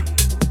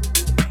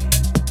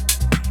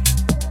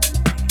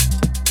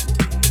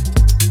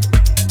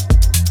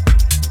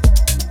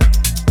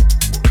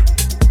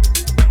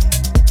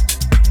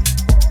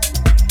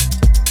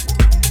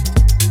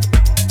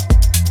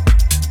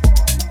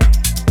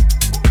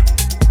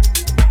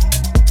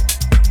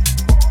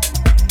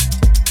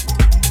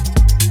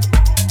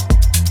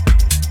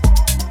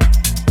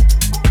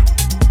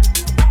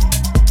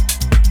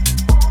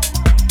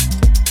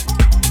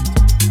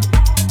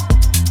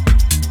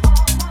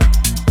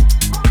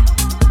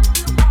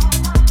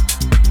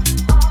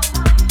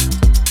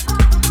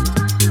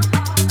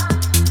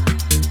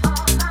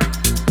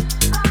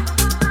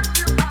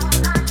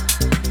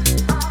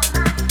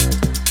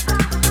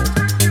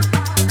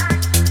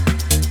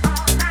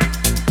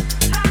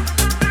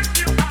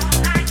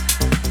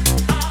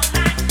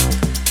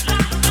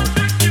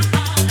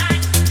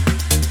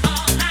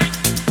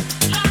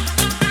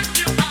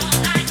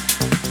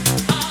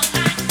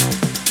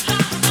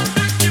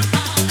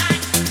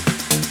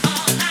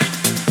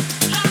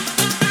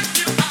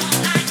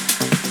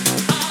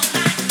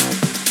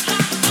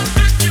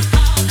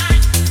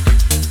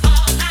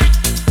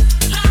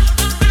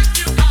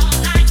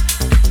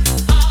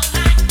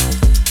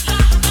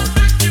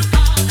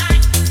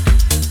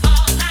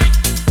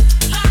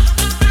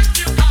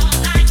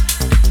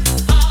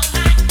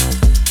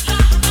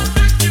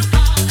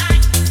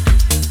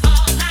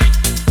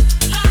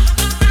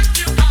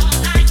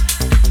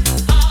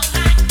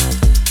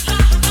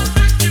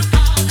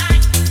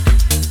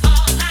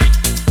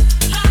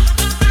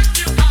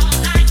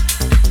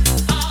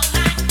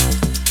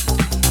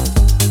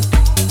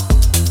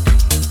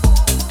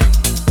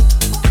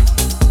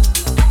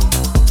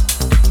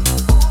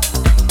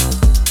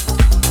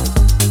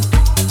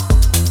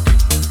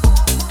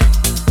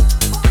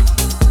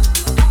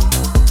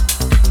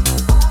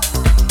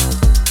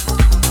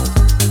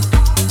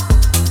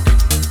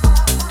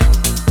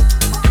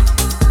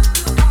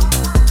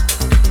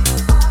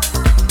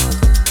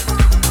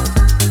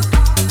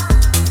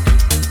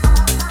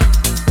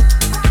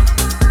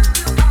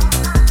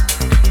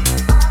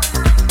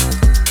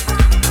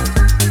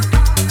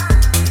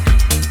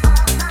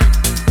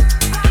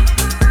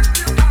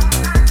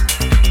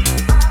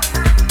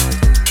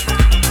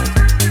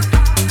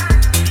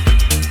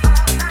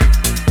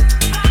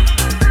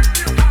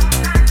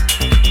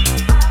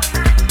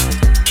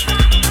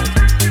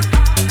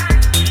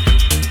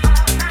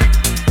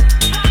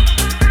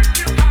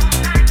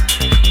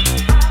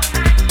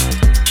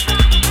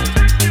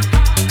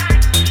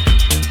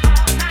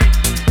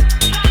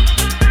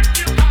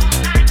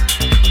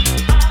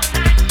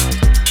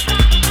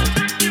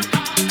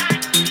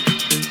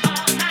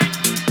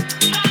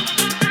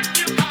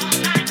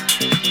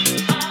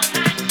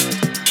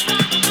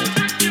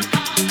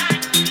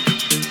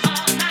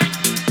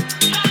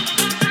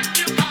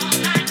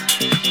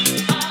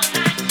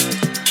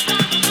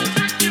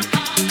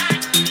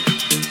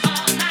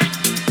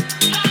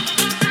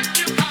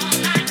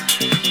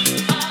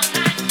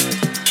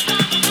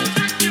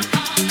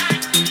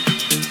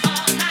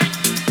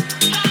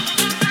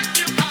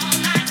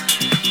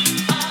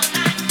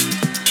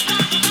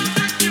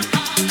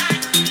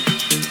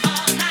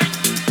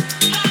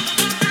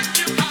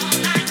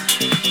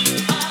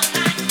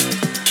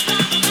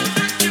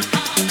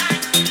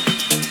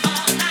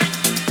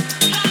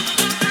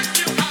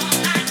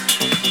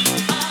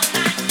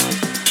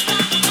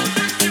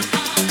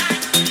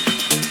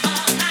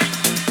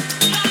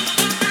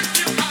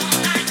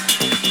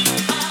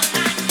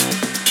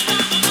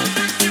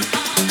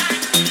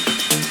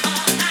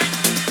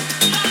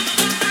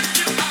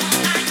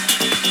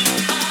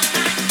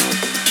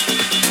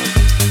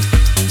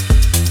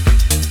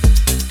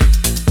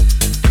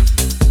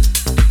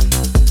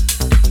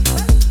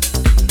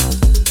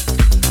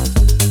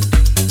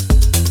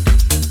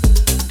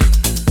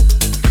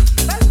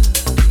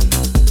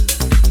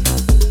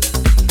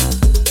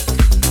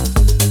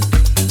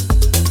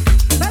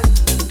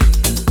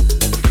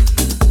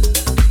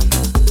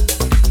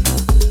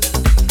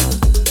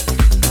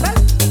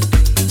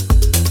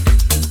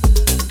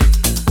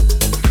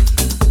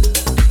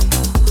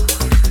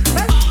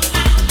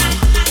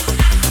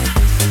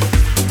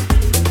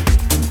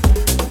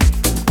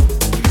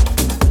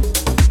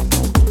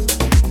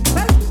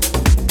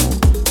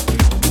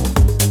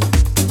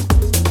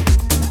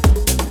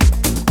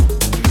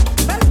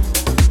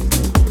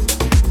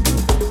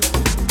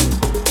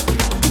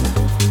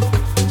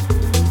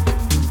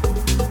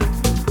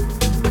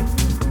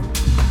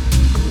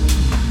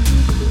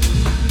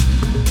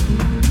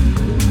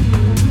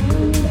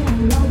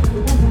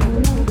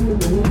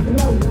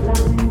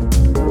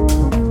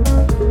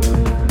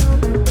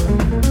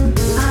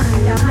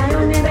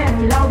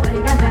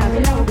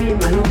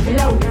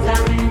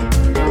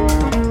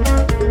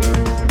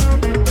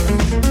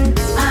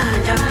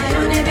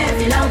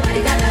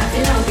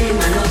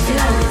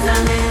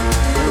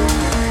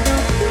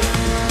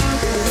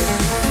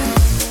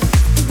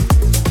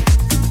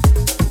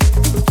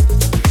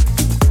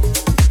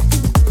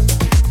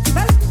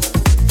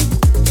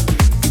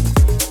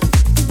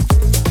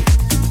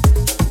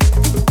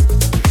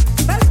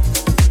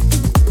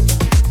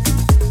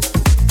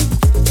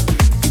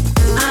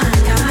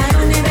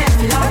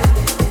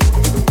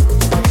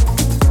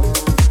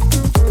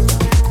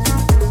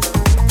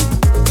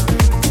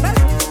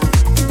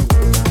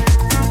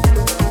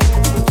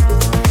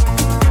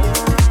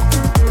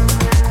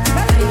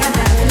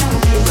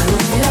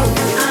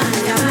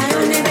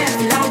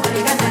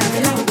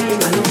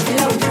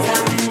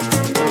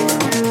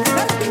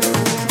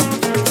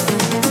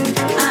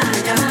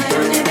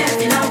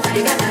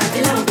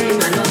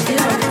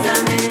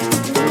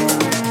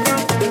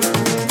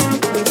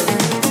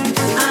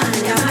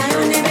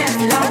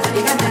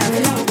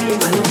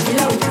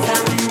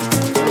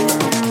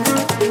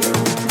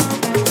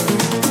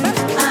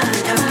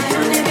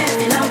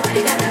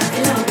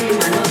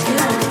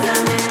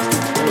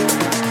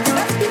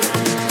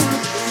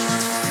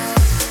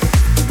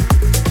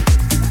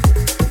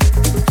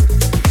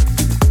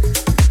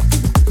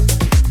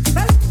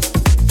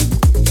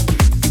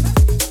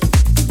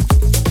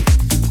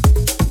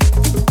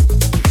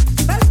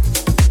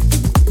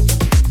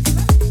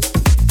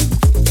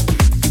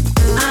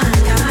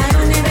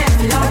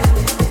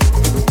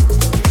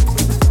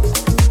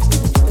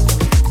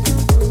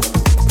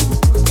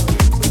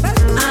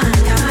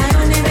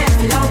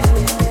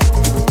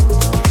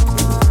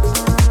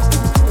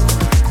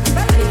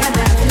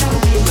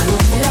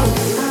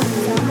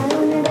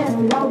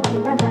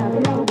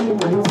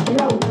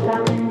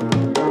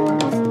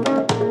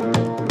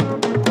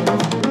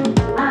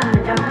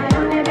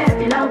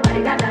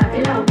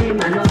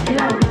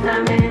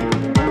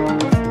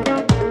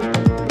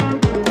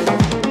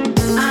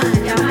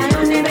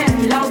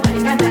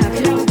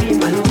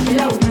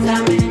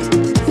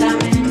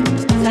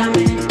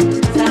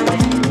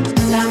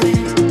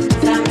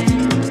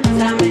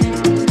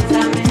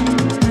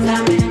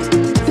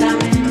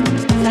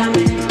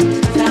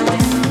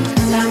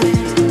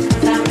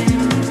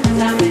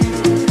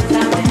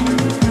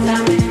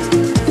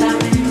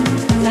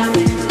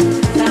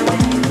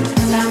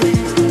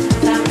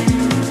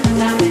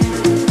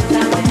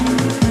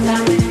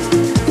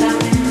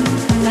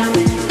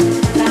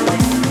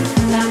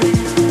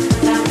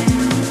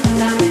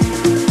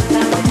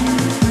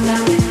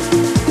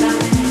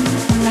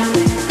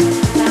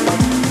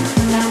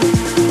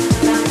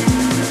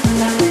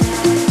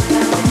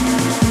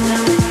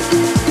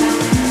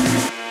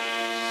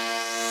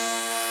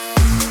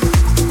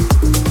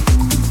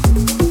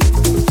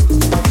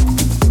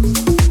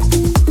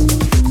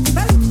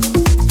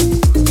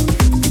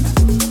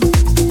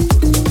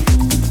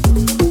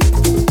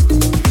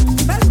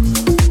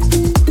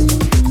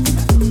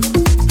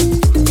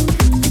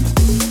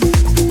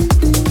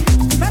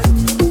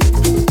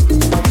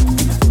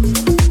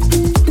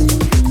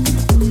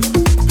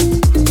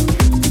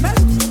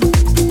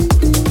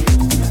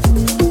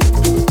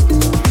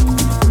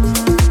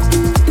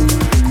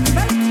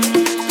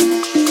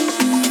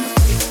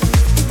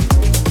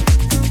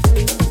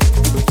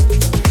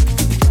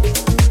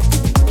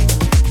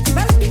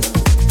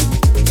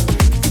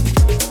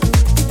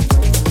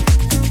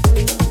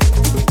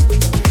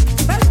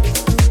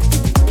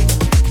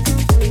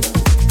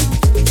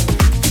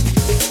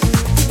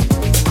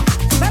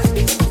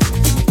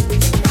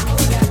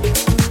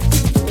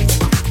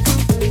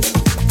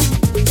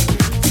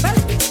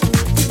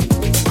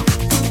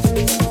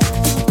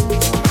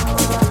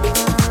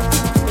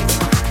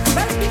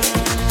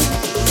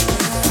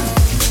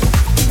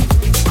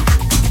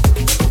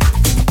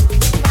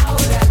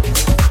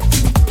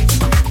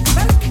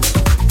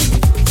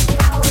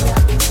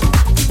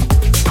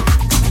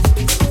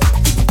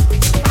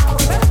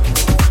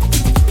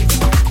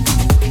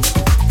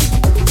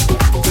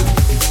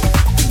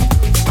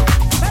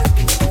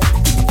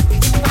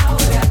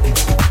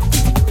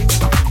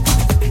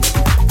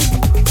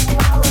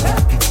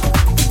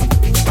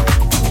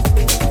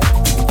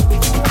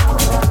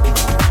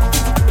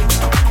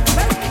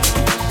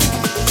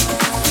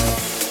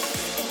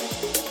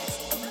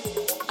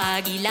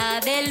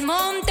 Águila del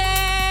monte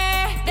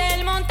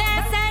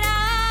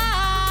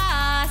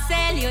será,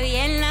 se le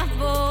oyen las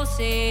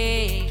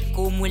voces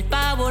como el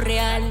pavo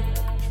real,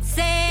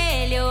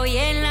 se le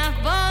oyen las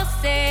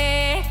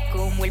voces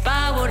como el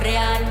pavo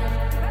real.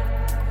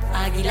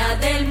 Águila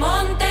del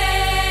monte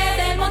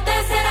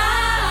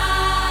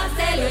será,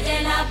 se le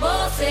oyen las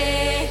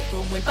voces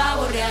como el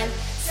pavo real,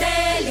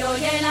 se le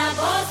oyen las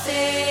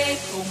voces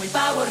como el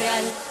pavo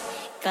real.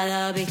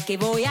 Cada vez que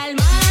voy al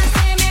mar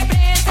se me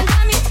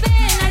presenta mis penas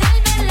y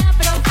al ver la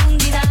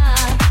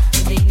profundidad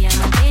donde mi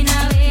amante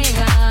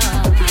navega.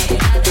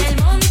 Águila del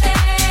monte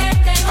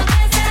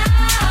será,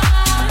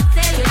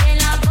 se le oyen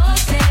las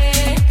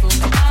voces como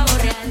el pavo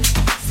real.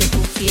 Se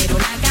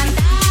pusieron a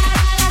cantar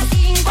a las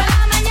 5 de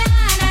la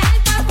mañana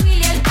el pajuil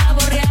y el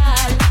pavo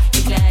real,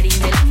 el clarín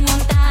de las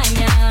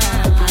montañas.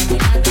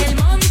 Águila del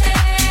monte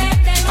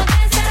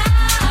será,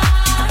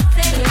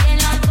 se le oyen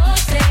las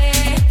voces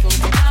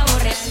como el pavo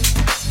real.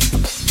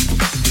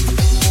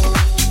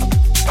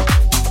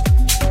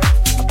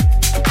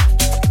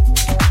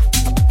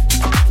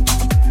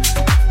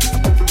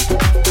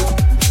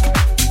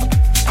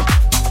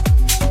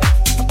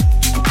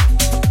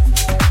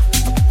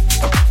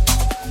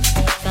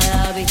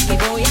 Cada vez que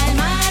voy al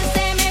mar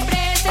se me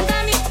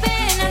presentan mis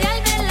penas y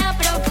al ver la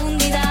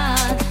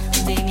profundidad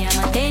donde mi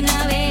amante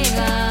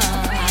navega.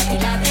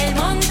 Águila del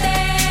monte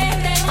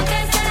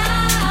será,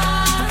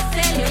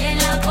 se le oyen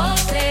las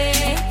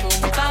voces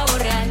como el pavo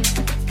real.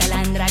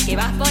 Calandra que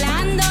vas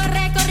volando,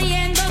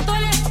 recorriendo todo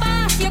el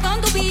espacio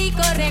con tu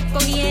pico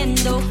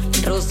recogiendo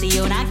el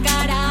rocío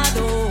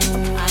nacarado.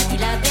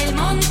 Águila del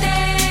monte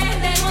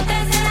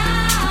será,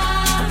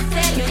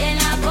 se le oyen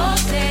las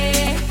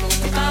voces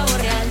como el pavo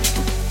real.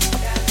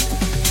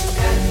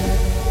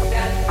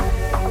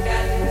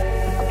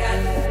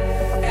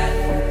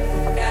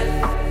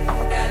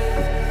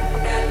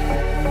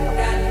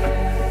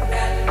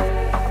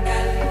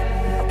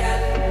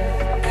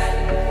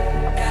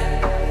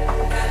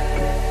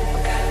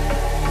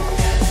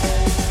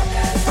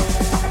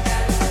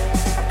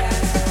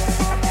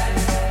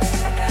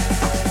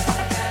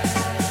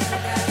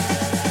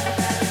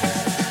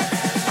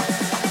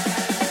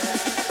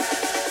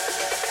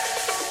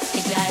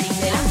 El clarín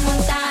de las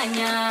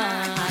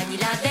montañas.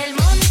 Águila del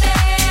monte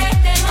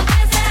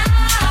será,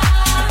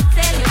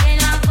 se le oyen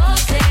las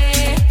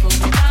voces como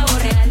el pavo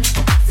real.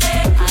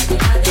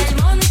 Águila del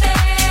monte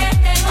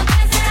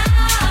será,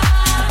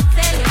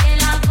 se le oyen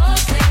las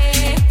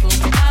voces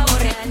como el pavo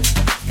real.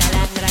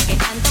 Calandra que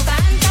tanto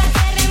canta,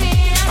 se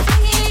remera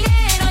sin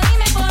hilguero,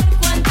 dime por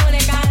cuánto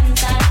le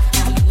canta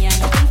a mi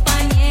llano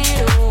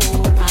compañero.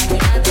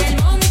 Águila del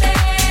monte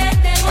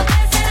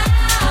será,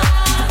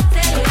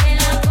 se le oyen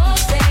las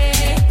voces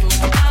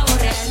como el pavo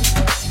real.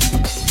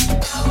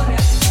 Pavo real.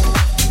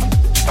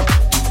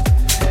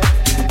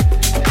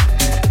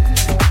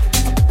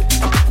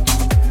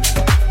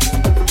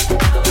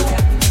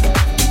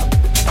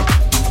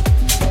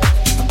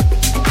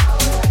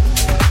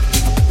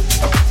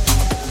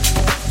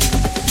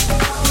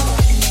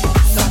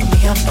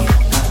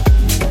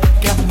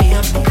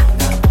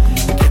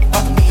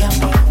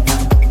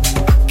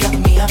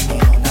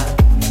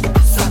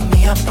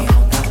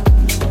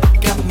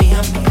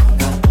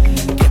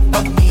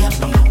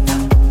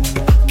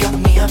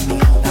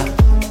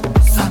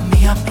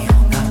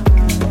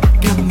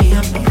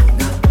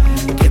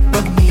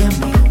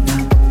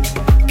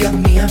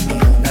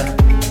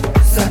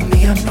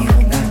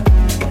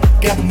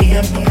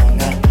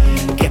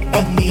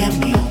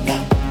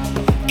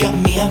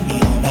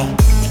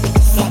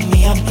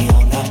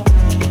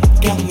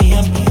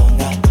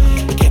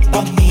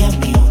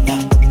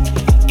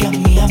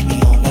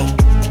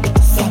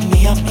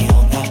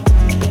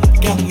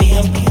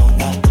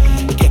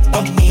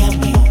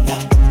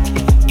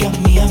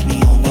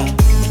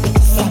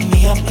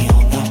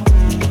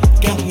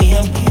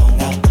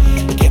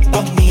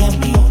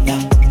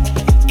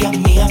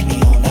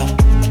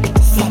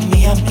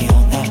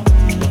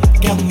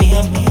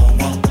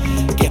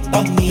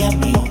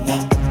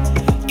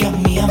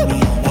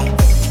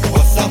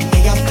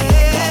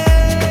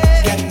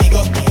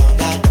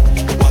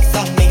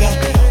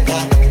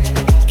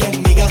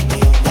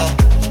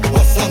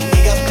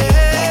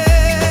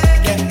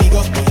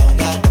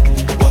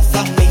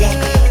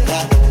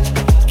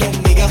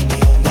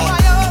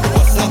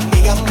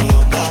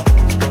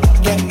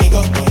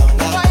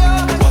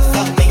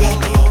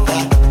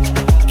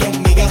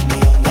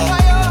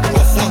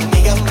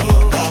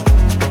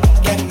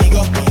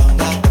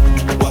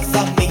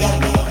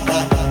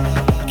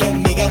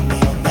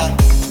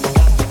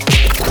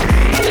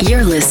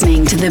 You're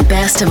listening to the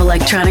best of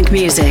electronic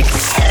music.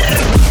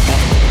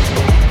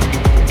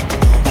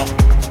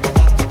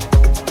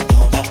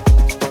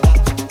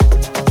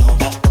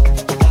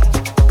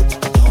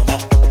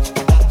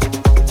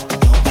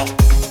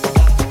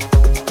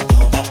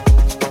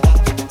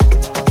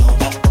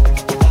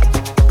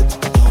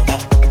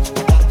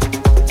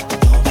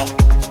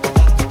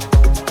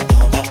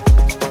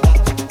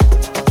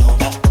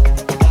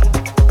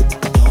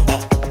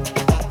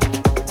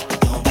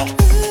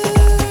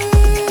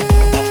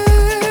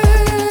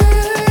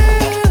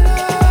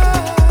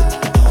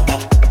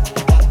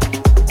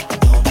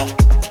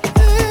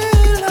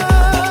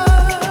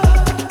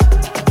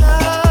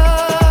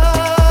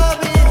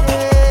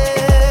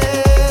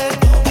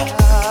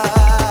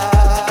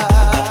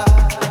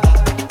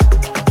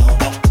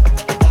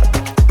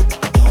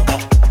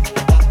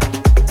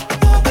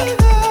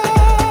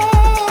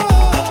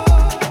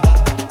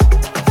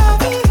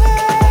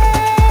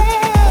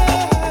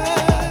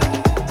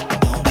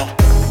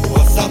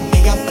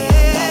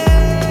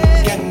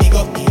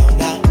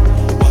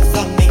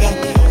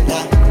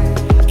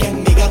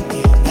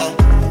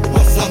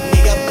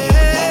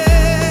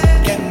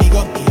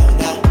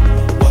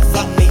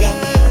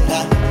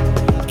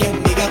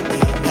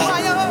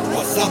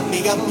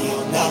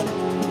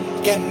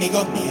 che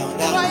amico mio,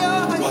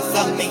 what's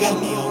amica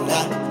mio,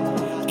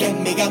 che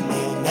amica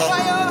mio,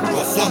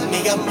 what's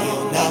amica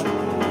mio,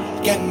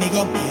 che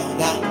amico mio,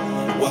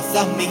 what's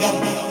amica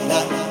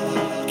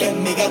mio, che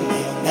amica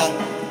mio.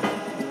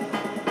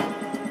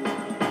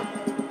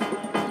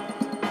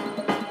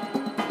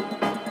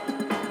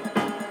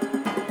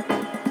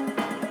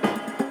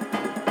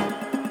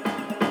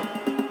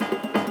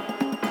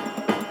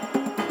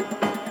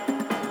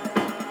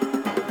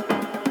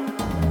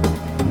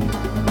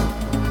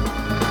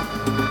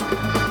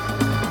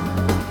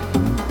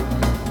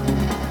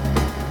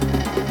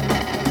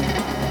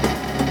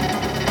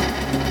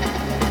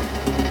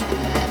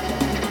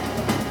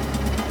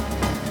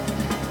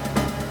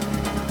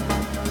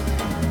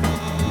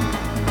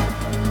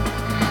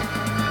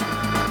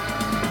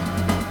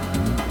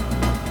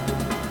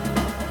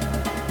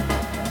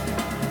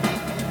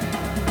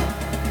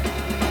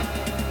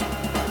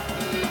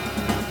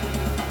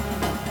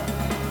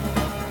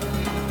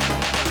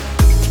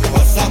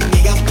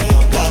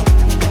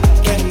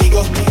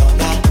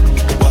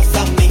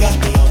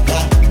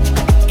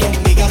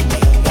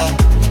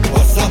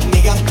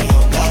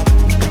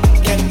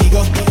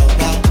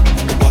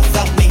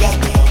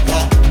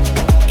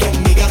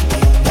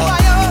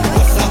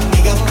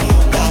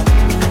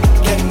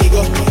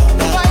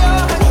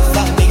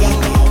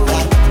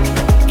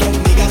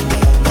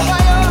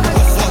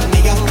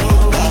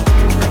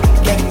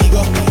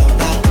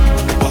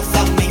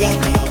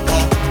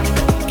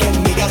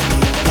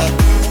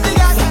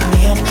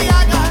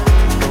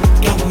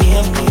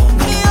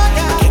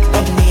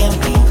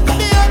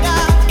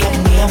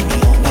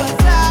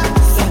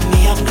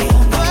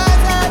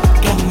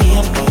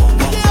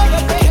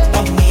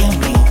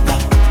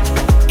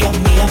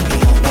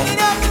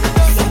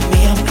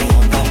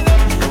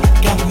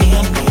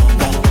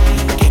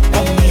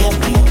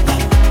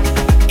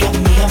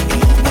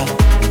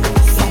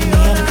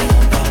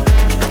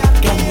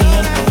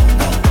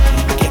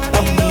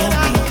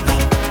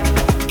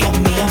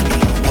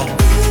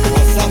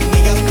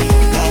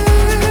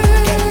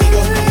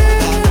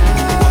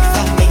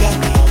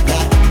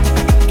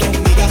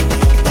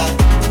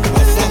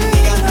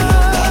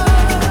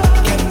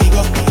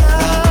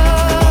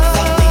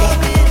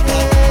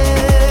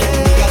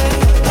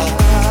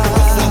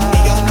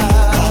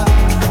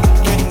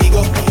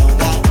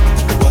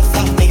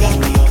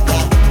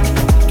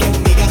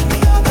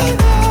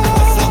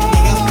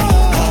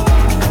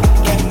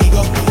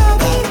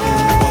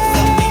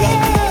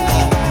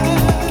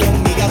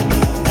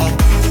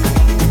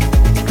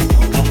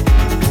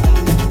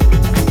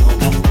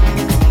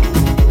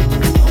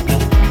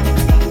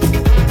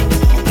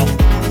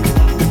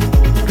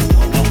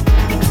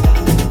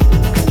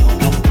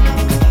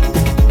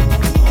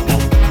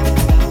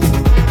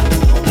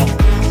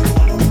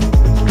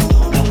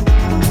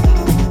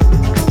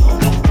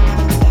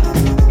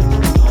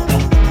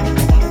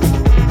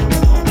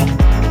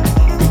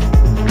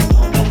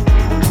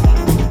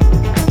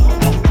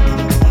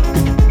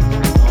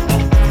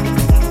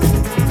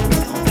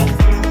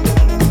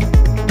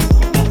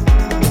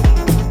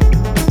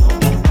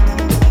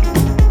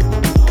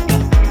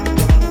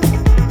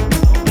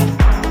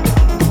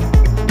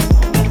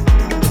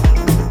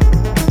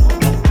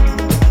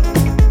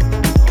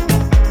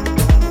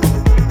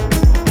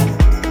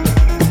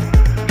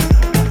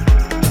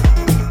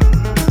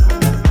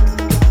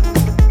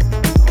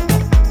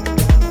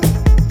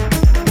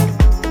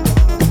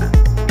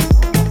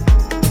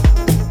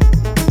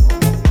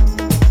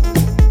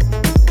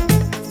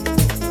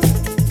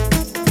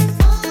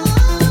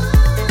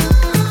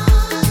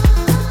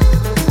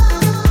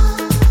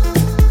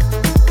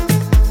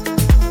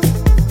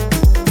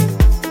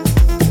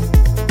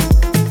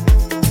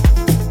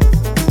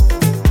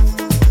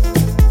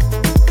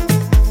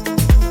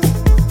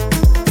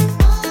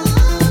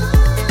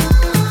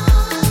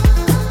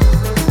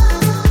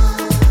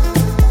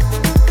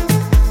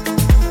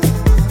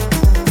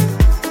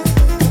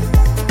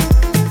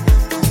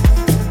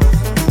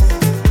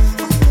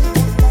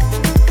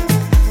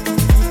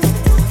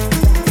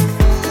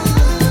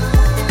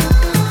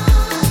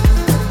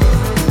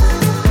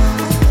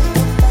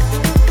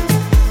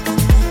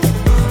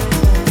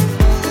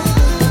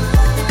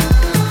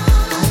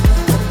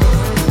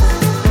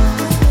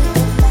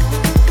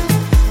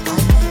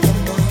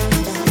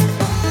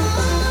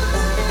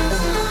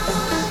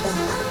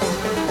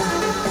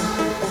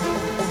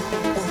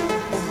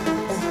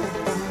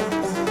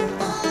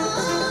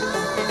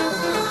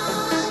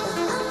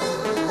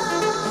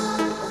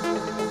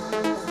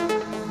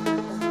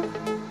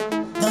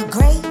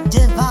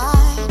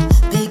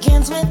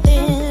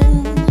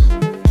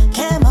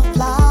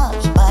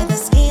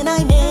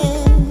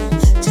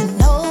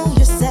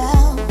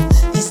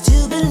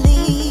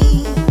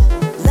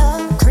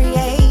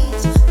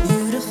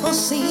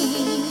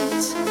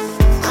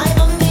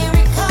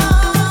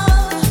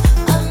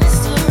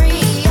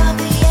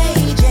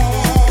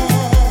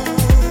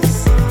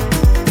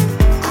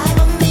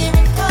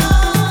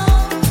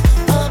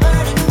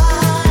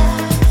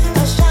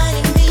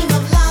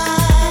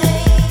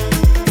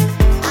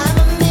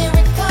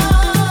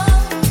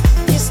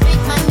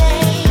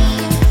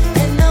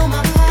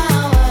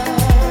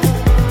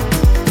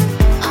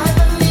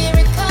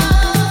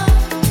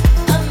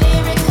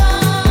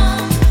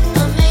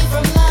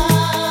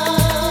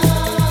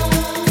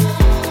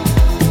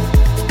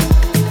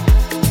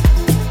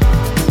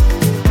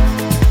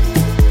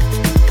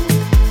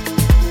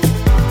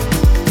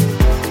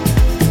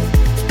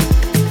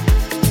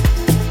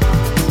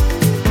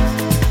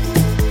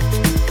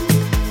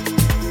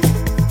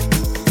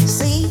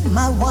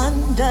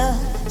 wonder,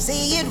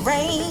 see it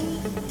rain,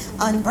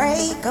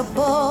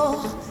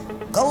 unbreakable,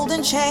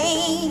 golden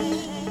chain.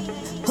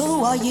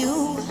 Who are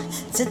you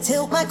to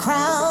tilt my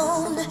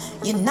crown?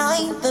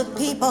 Unite the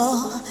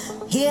people,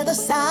 hear the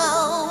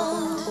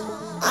sound.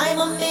 I'm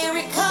a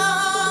miracle,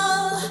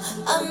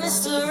 a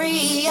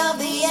mystery of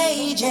the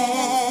ages.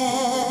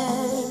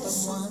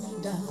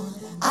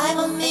 I'm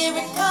a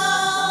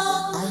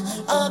miracle,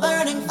 a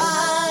burning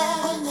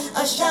fire,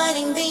 a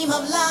shining beam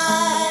of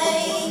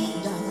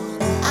light.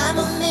 I'm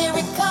a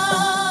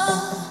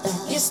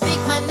miracle, you speak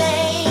my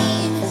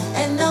name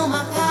and know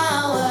my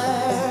power.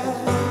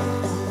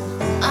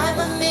 I'm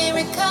a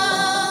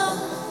miracle,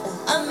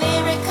 I'm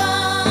made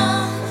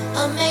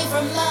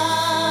from love.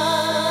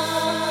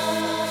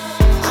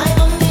 I'm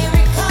a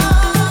miracle,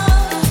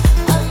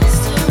 a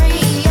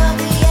mystery of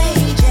the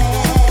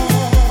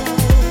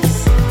ages.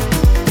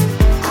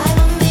 I'm a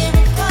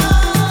miracle,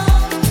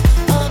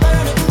 a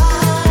burning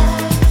fire,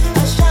 a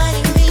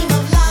shining beam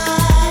of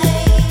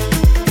light.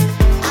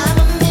 I'm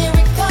a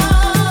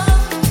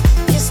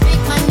miracle, you speak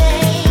my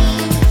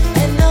name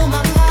and know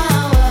my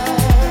power.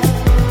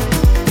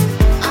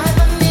 I'm a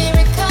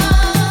miracle,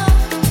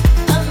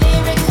 I'm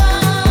made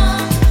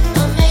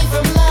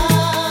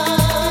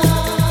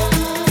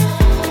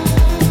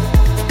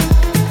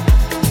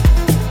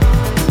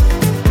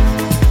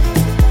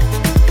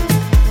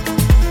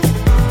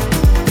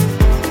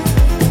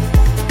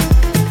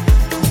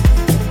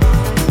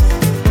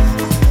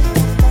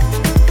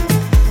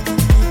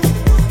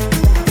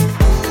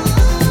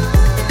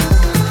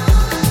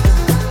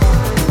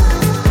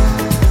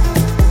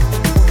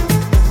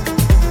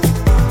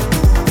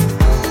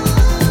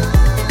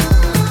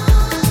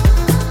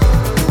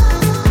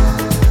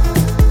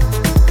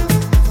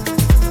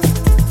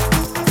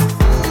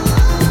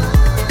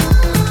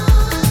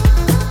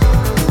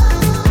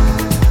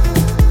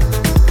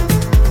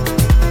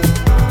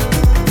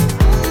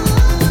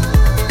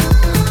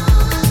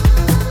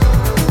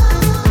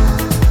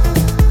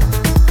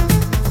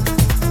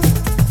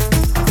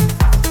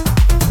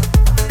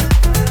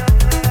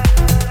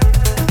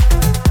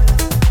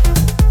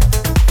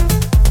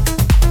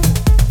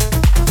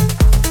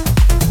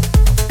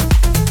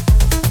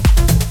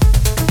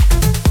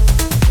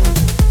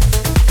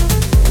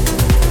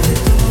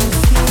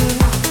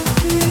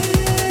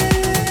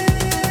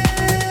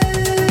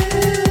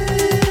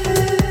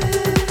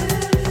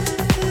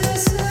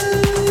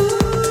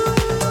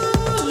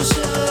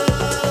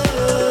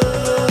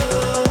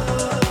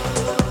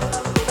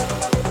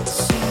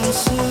love.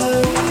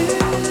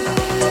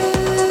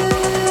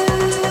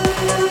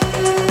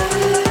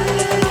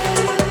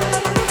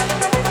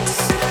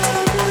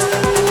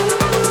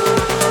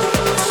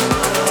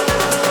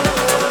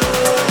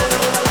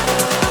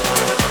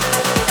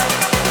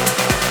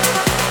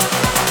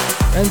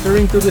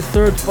 Entering to the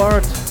third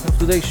part of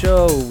today's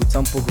show with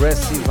some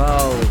progressive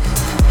house.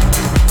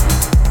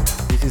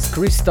 This is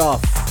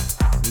Christoph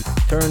with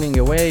Turning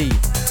Away.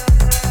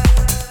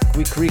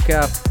 Quick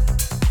recap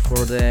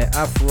for the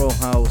Afro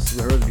house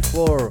we heard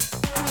before.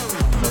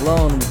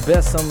 Malone with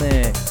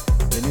Bessame,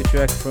 the new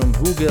track from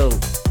HUGEL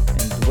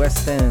and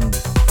Westend.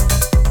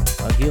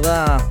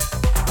 Aguila,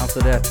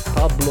 after that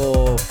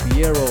Pablo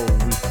Fierro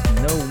with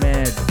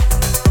Nomad.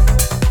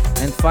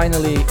 And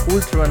finally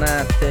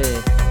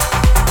Ultranate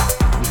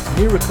with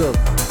Miracle.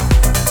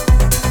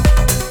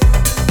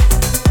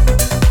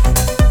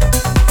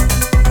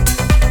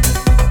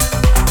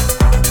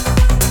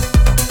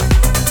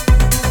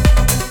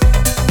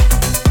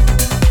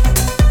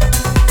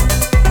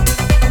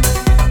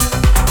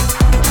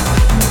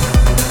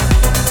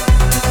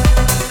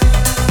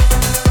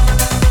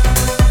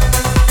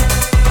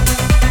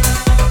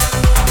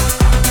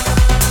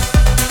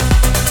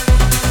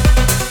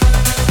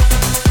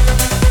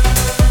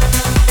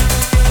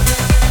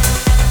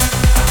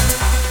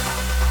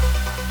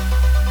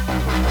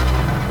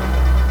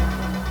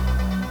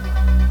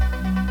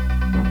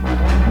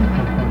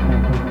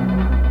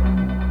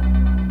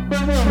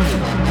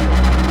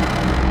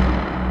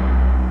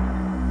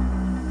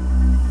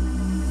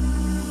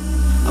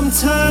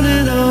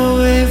 Turning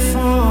away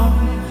from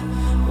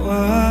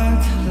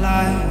work,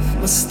 life,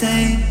 my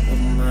state of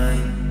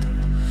mind.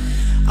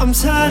 I'm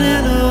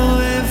turning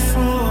away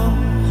from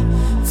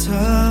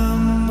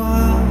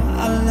turmoil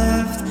I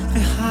left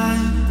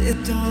behind.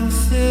 It don't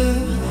feel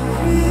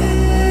real.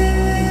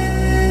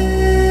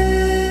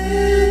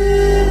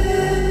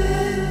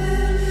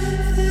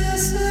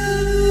 This illusion,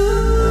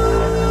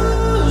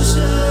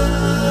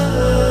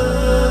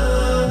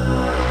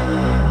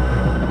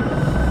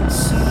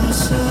 so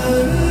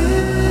sorry.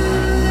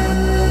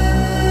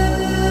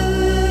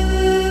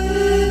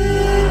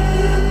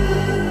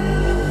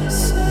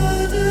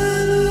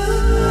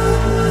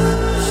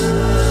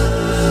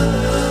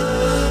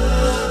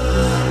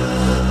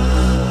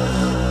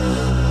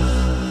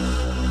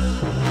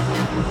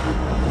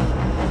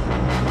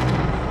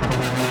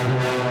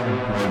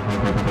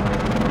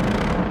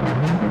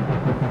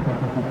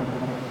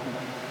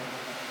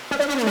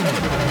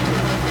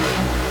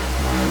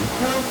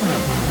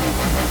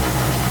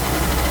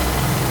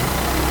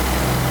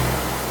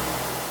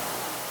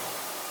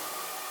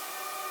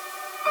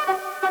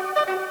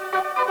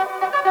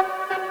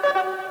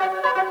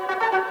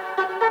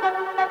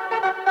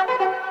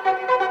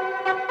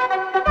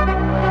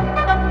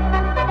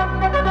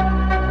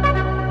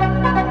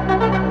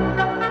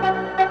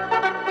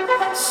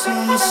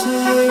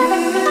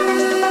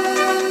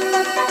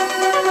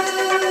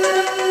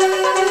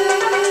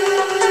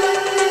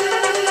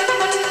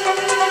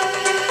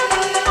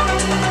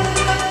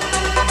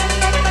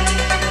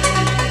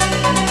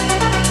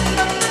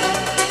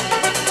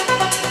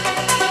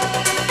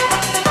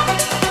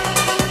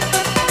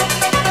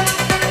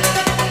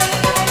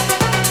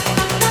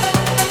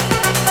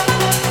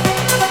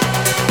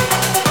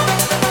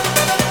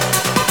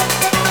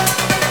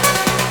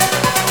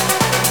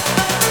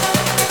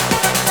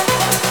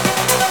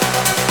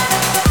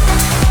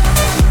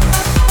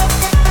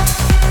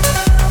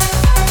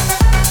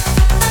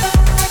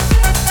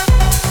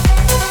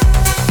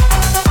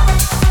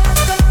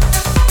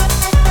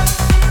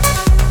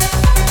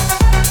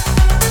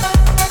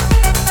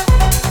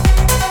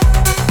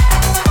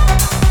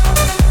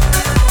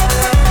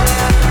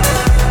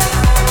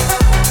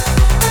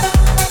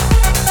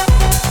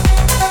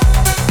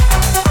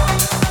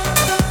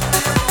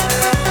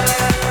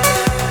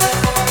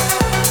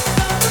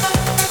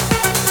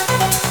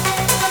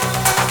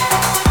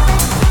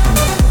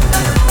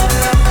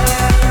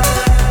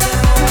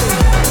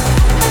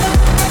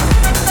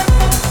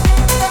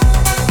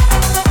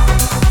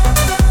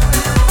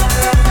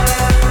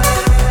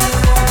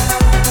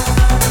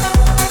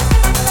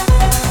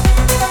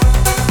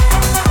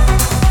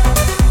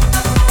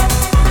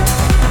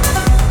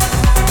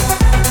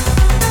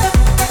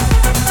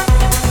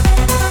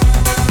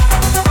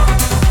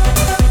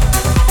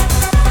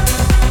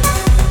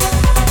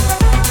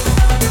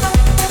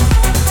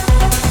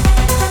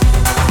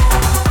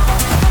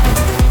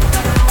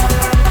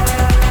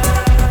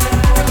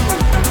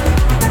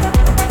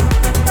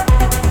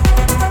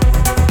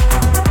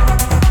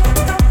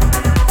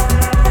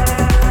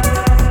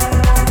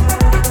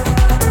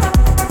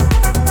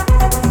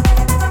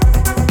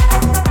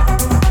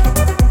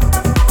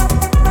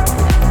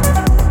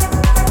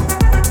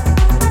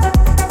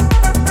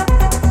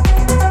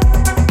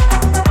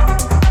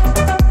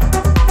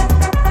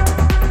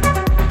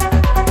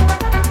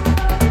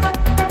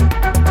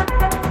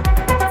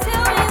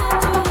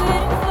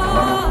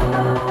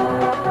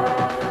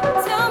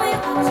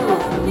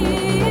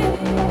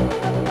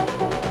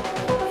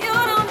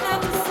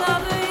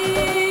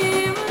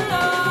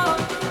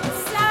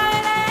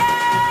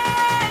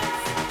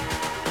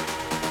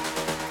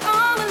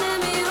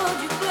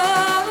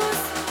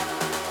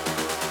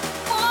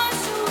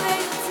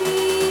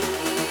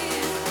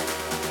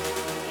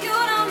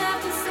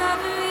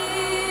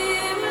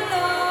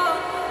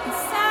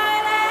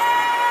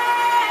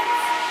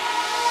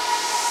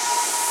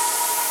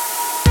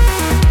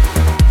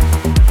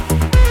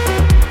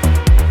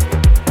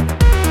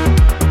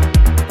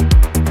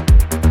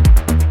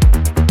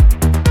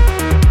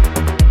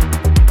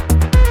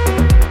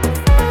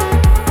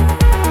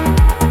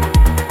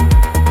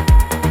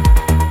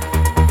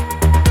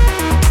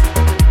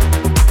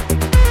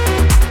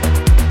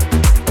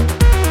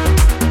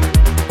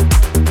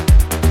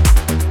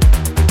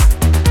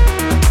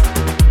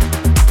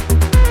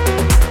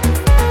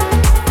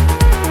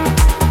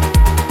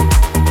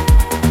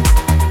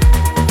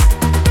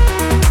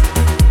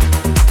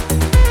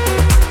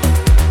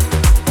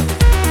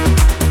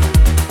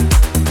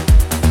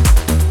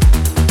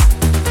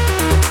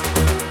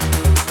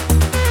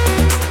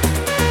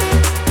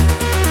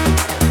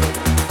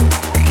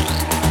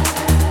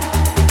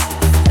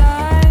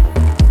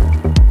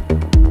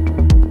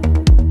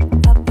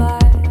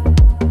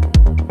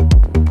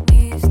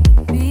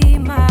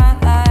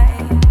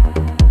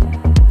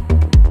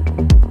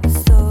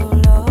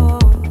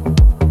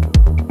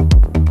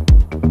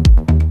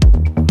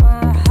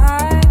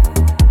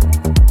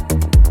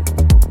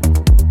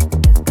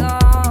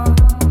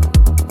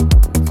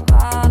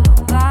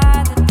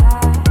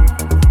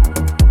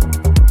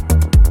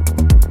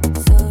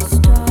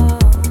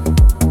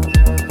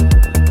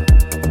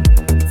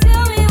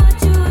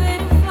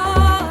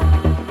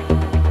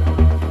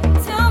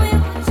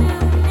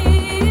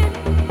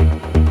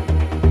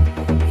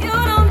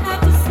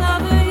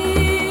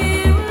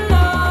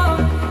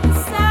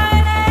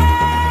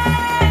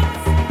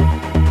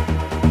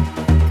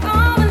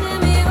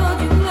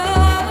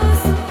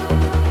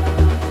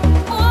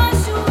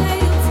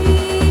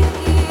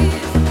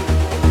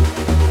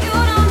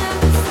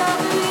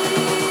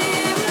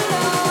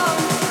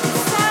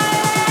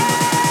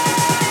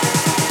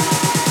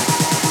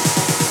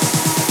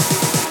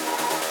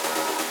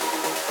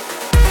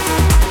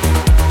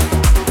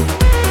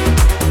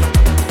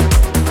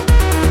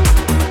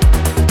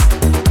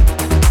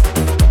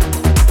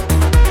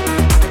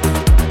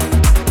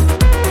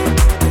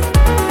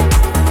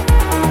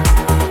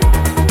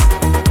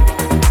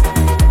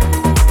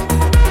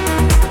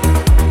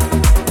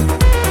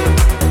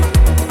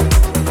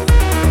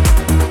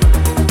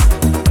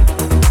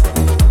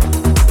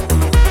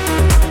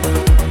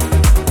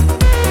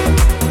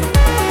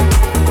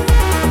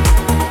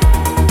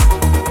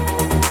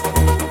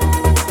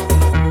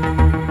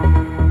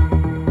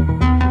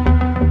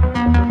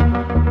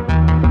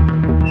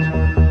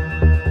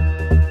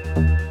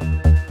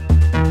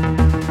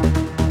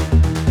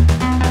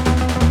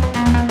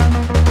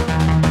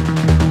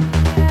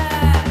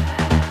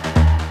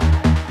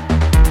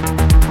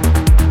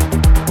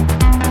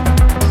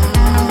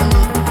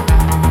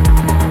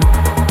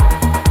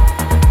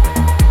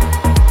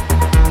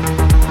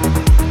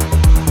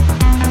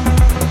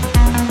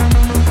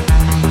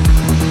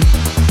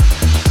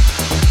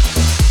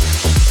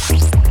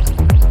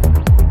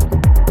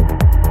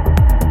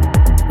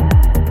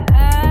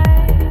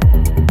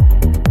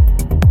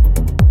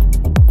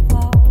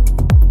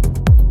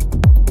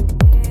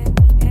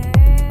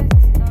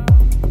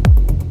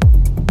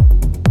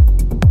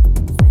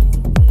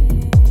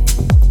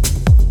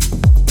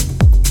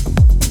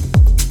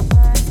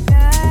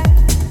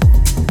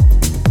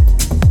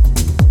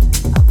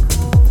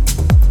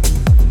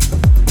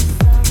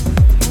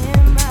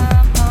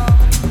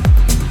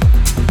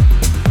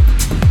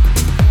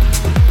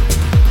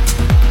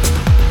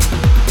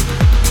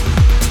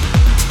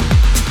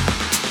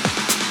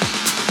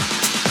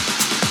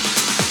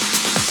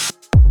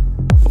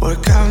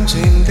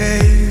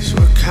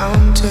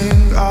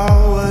 counting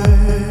hours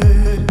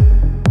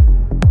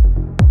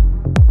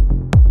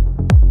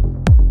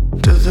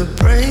to the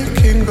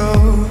breaking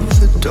of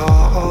the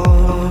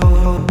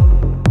dawn.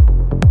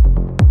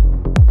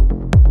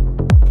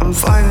 I'm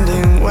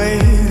finding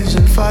ways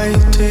and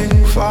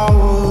fighting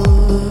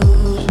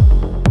fouls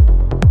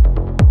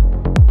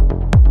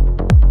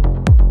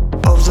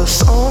of the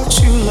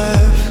thoughts you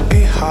left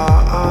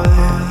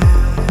behind.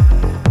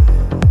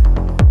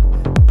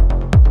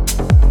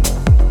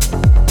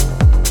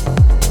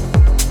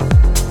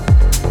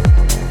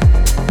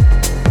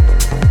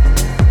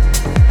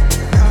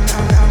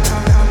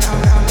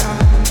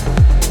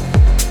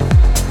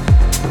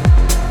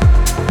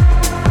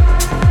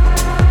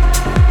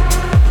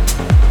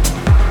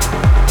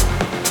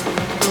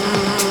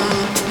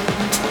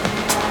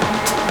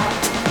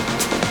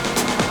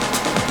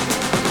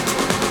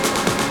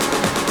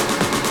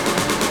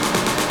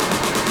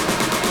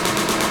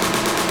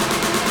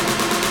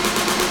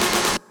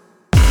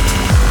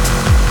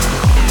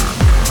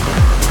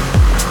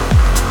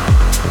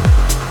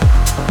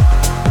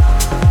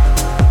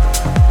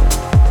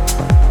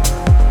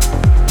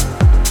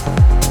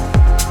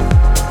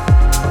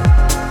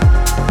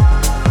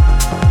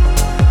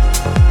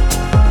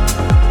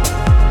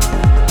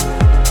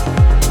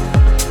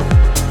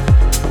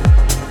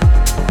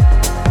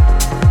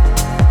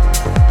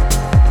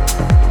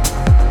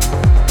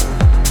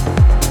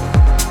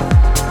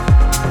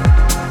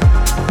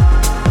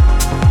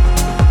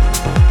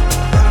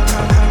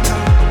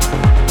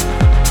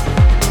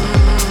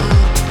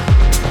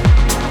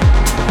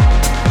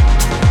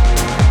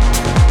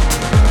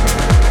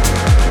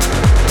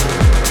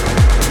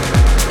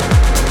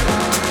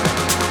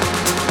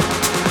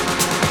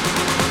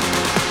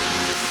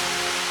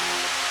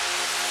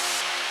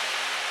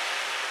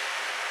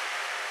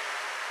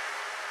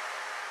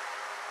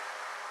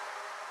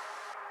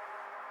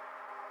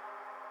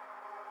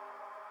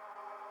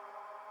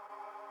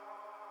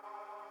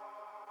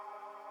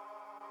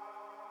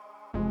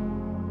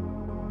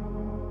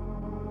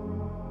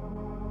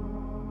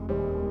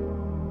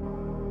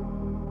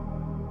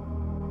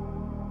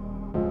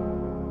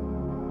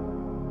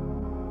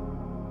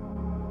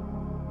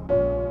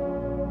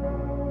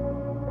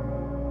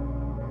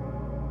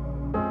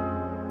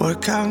 We're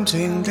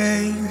counting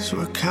days,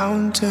 we're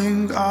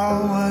counting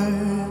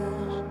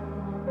hours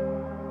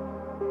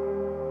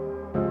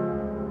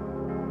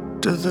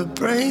to the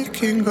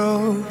breaking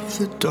of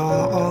the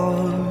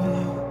dawn.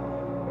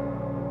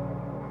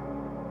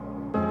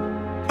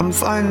 I'm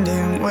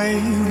finding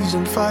ways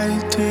and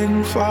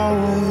fighting fouls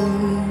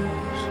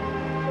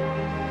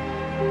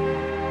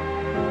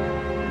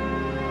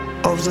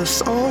of the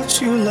thoughts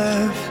you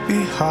left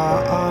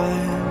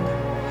behind.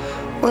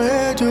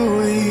 Where do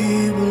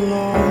we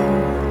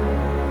belong?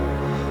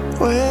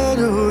 Where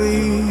do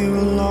we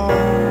belong?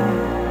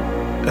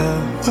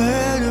 Yeah,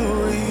 where do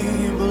we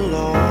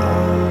belong?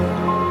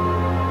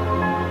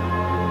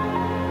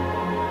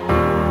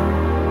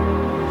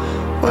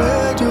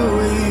 Where do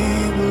we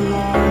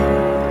belong?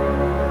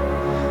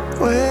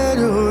 Where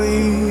do we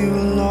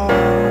belong?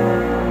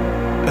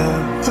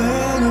 Yeah,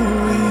 where do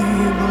we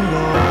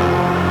belong?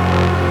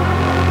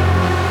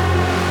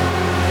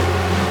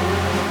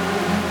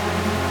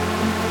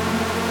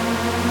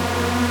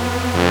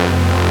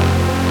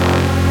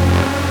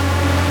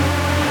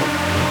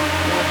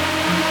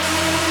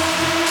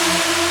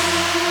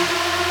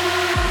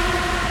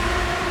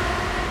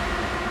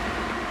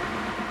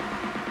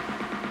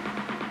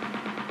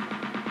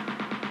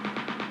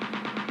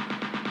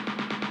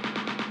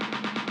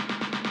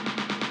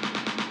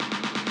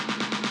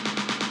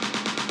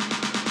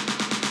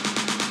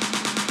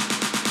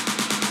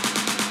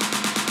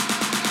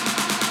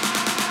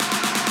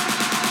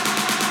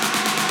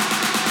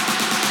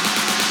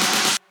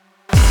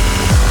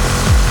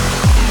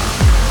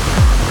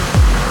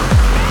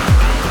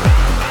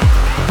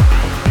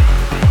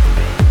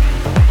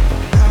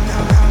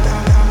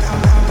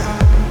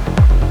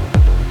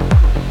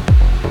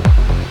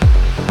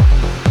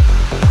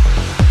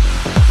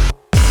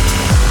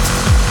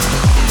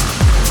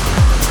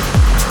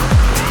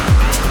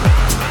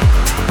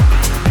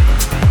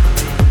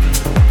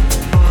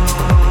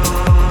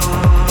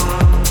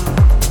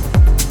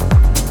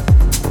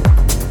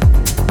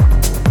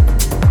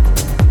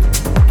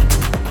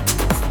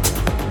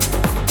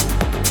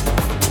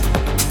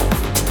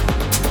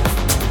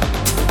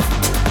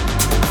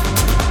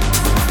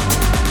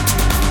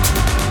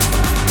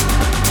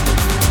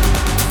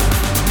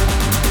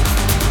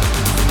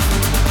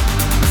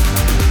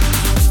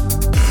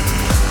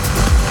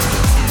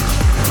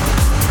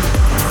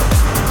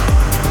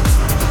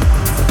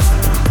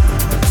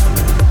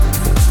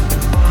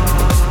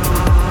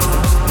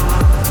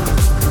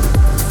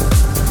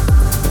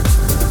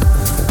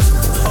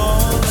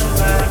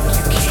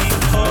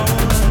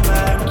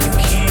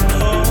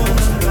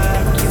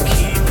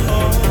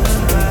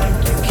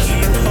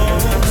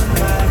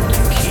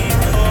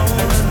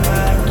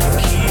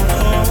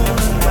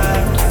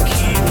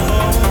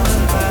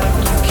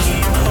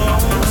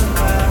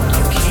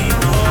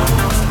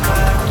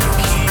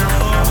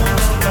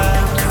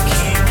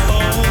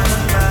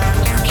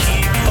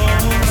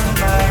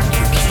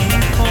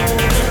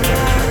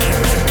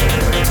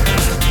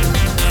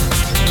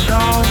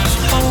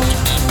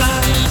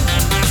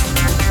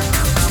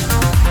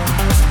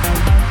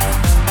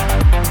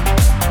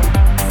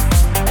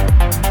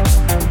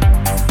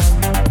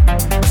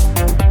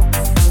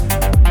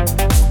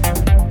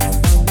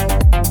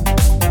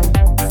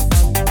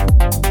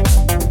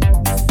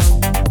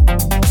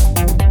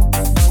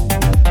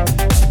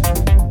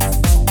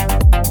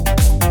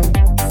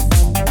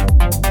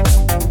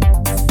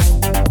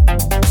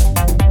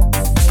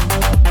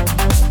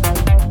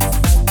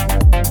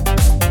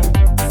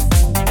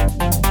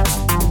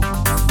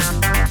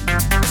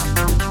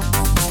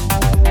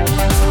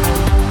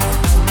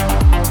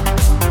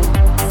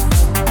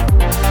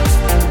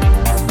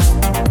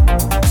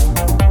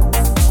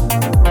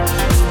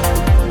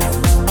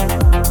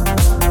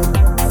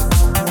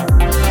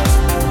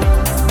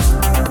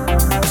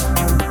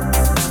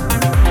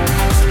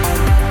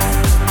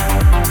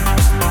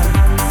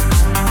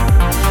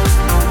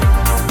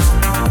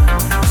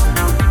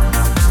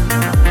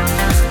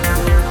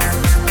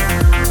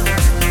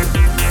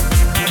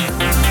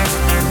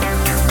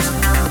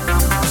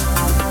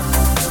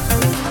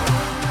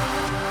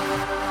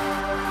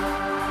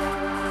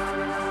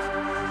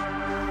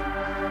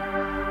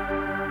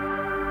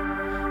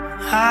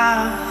 I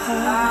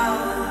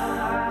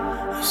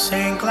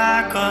sink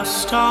like a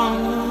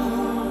stone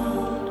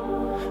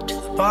to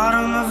the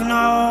bottom of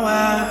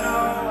nowhere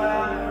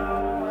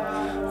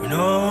where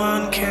no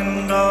one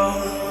can go.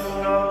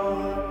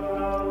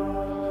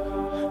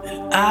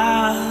 And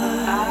I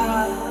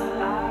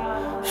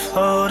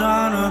float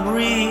on a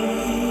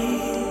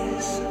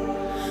breeze,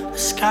 the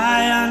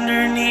sky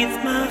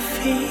underneath my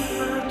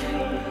feet.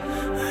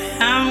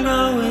 I am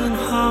going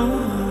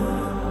home.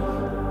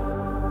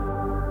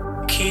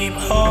 Keep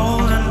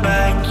holding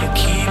back, you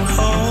keep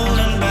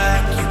holding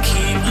back, you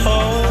keep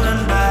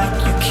holding back,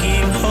 you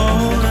keep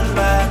holding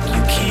back,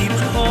 you keep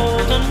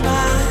holding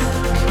back.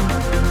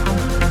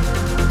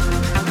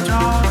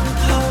 Don't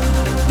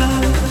hold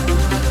back.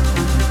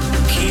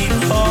 Keep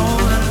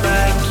holding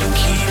back, you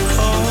keep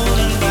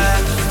holding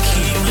back, you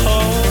keep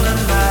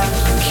holding back,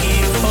 you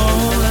keep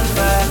holding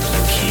back,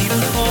 you keep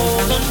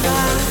holding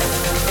back.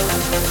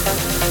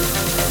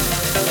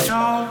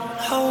 Don't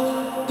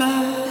hold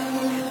back.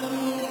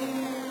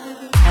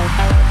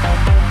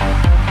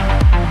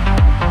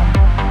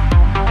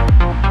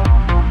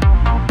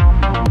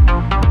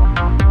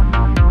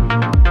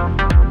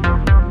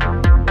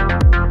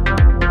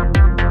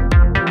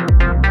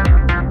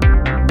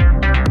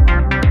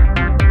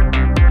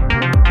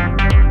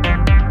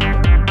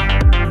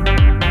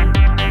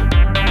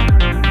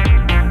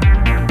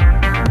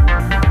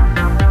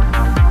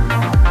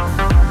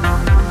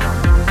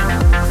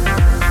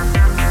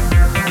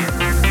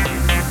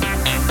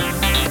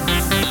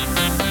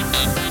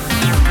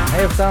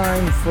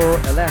 Time for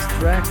a last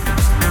track.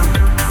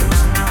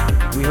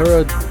 We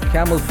heard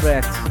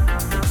CamelPhat,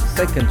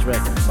 second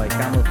track by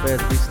CamelPhat.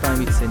 This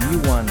time it's a new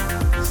one,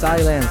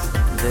 Silence,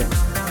 the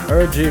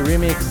HUGEL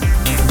remix.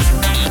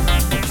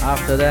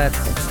 After that,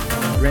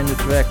 brand new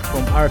track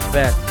from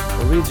Artfat,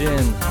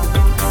 Origin.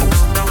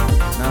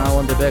 Now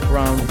on the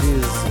background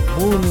is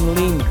Moon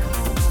Link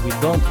with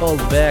Don't Hold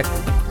Back,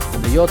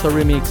 the Yota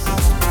remix.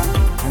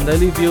 And I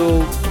leave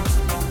you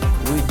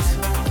with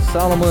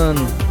Solomon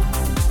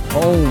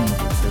Home,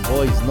 the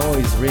Boys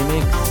Noise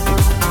remix.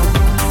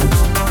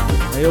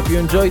 I hope you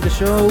enjoyed the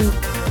show.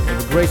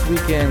 Have a great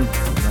weekend.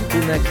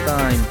 Until next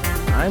time,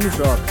 I'm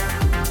Shock.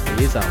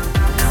 Peace out.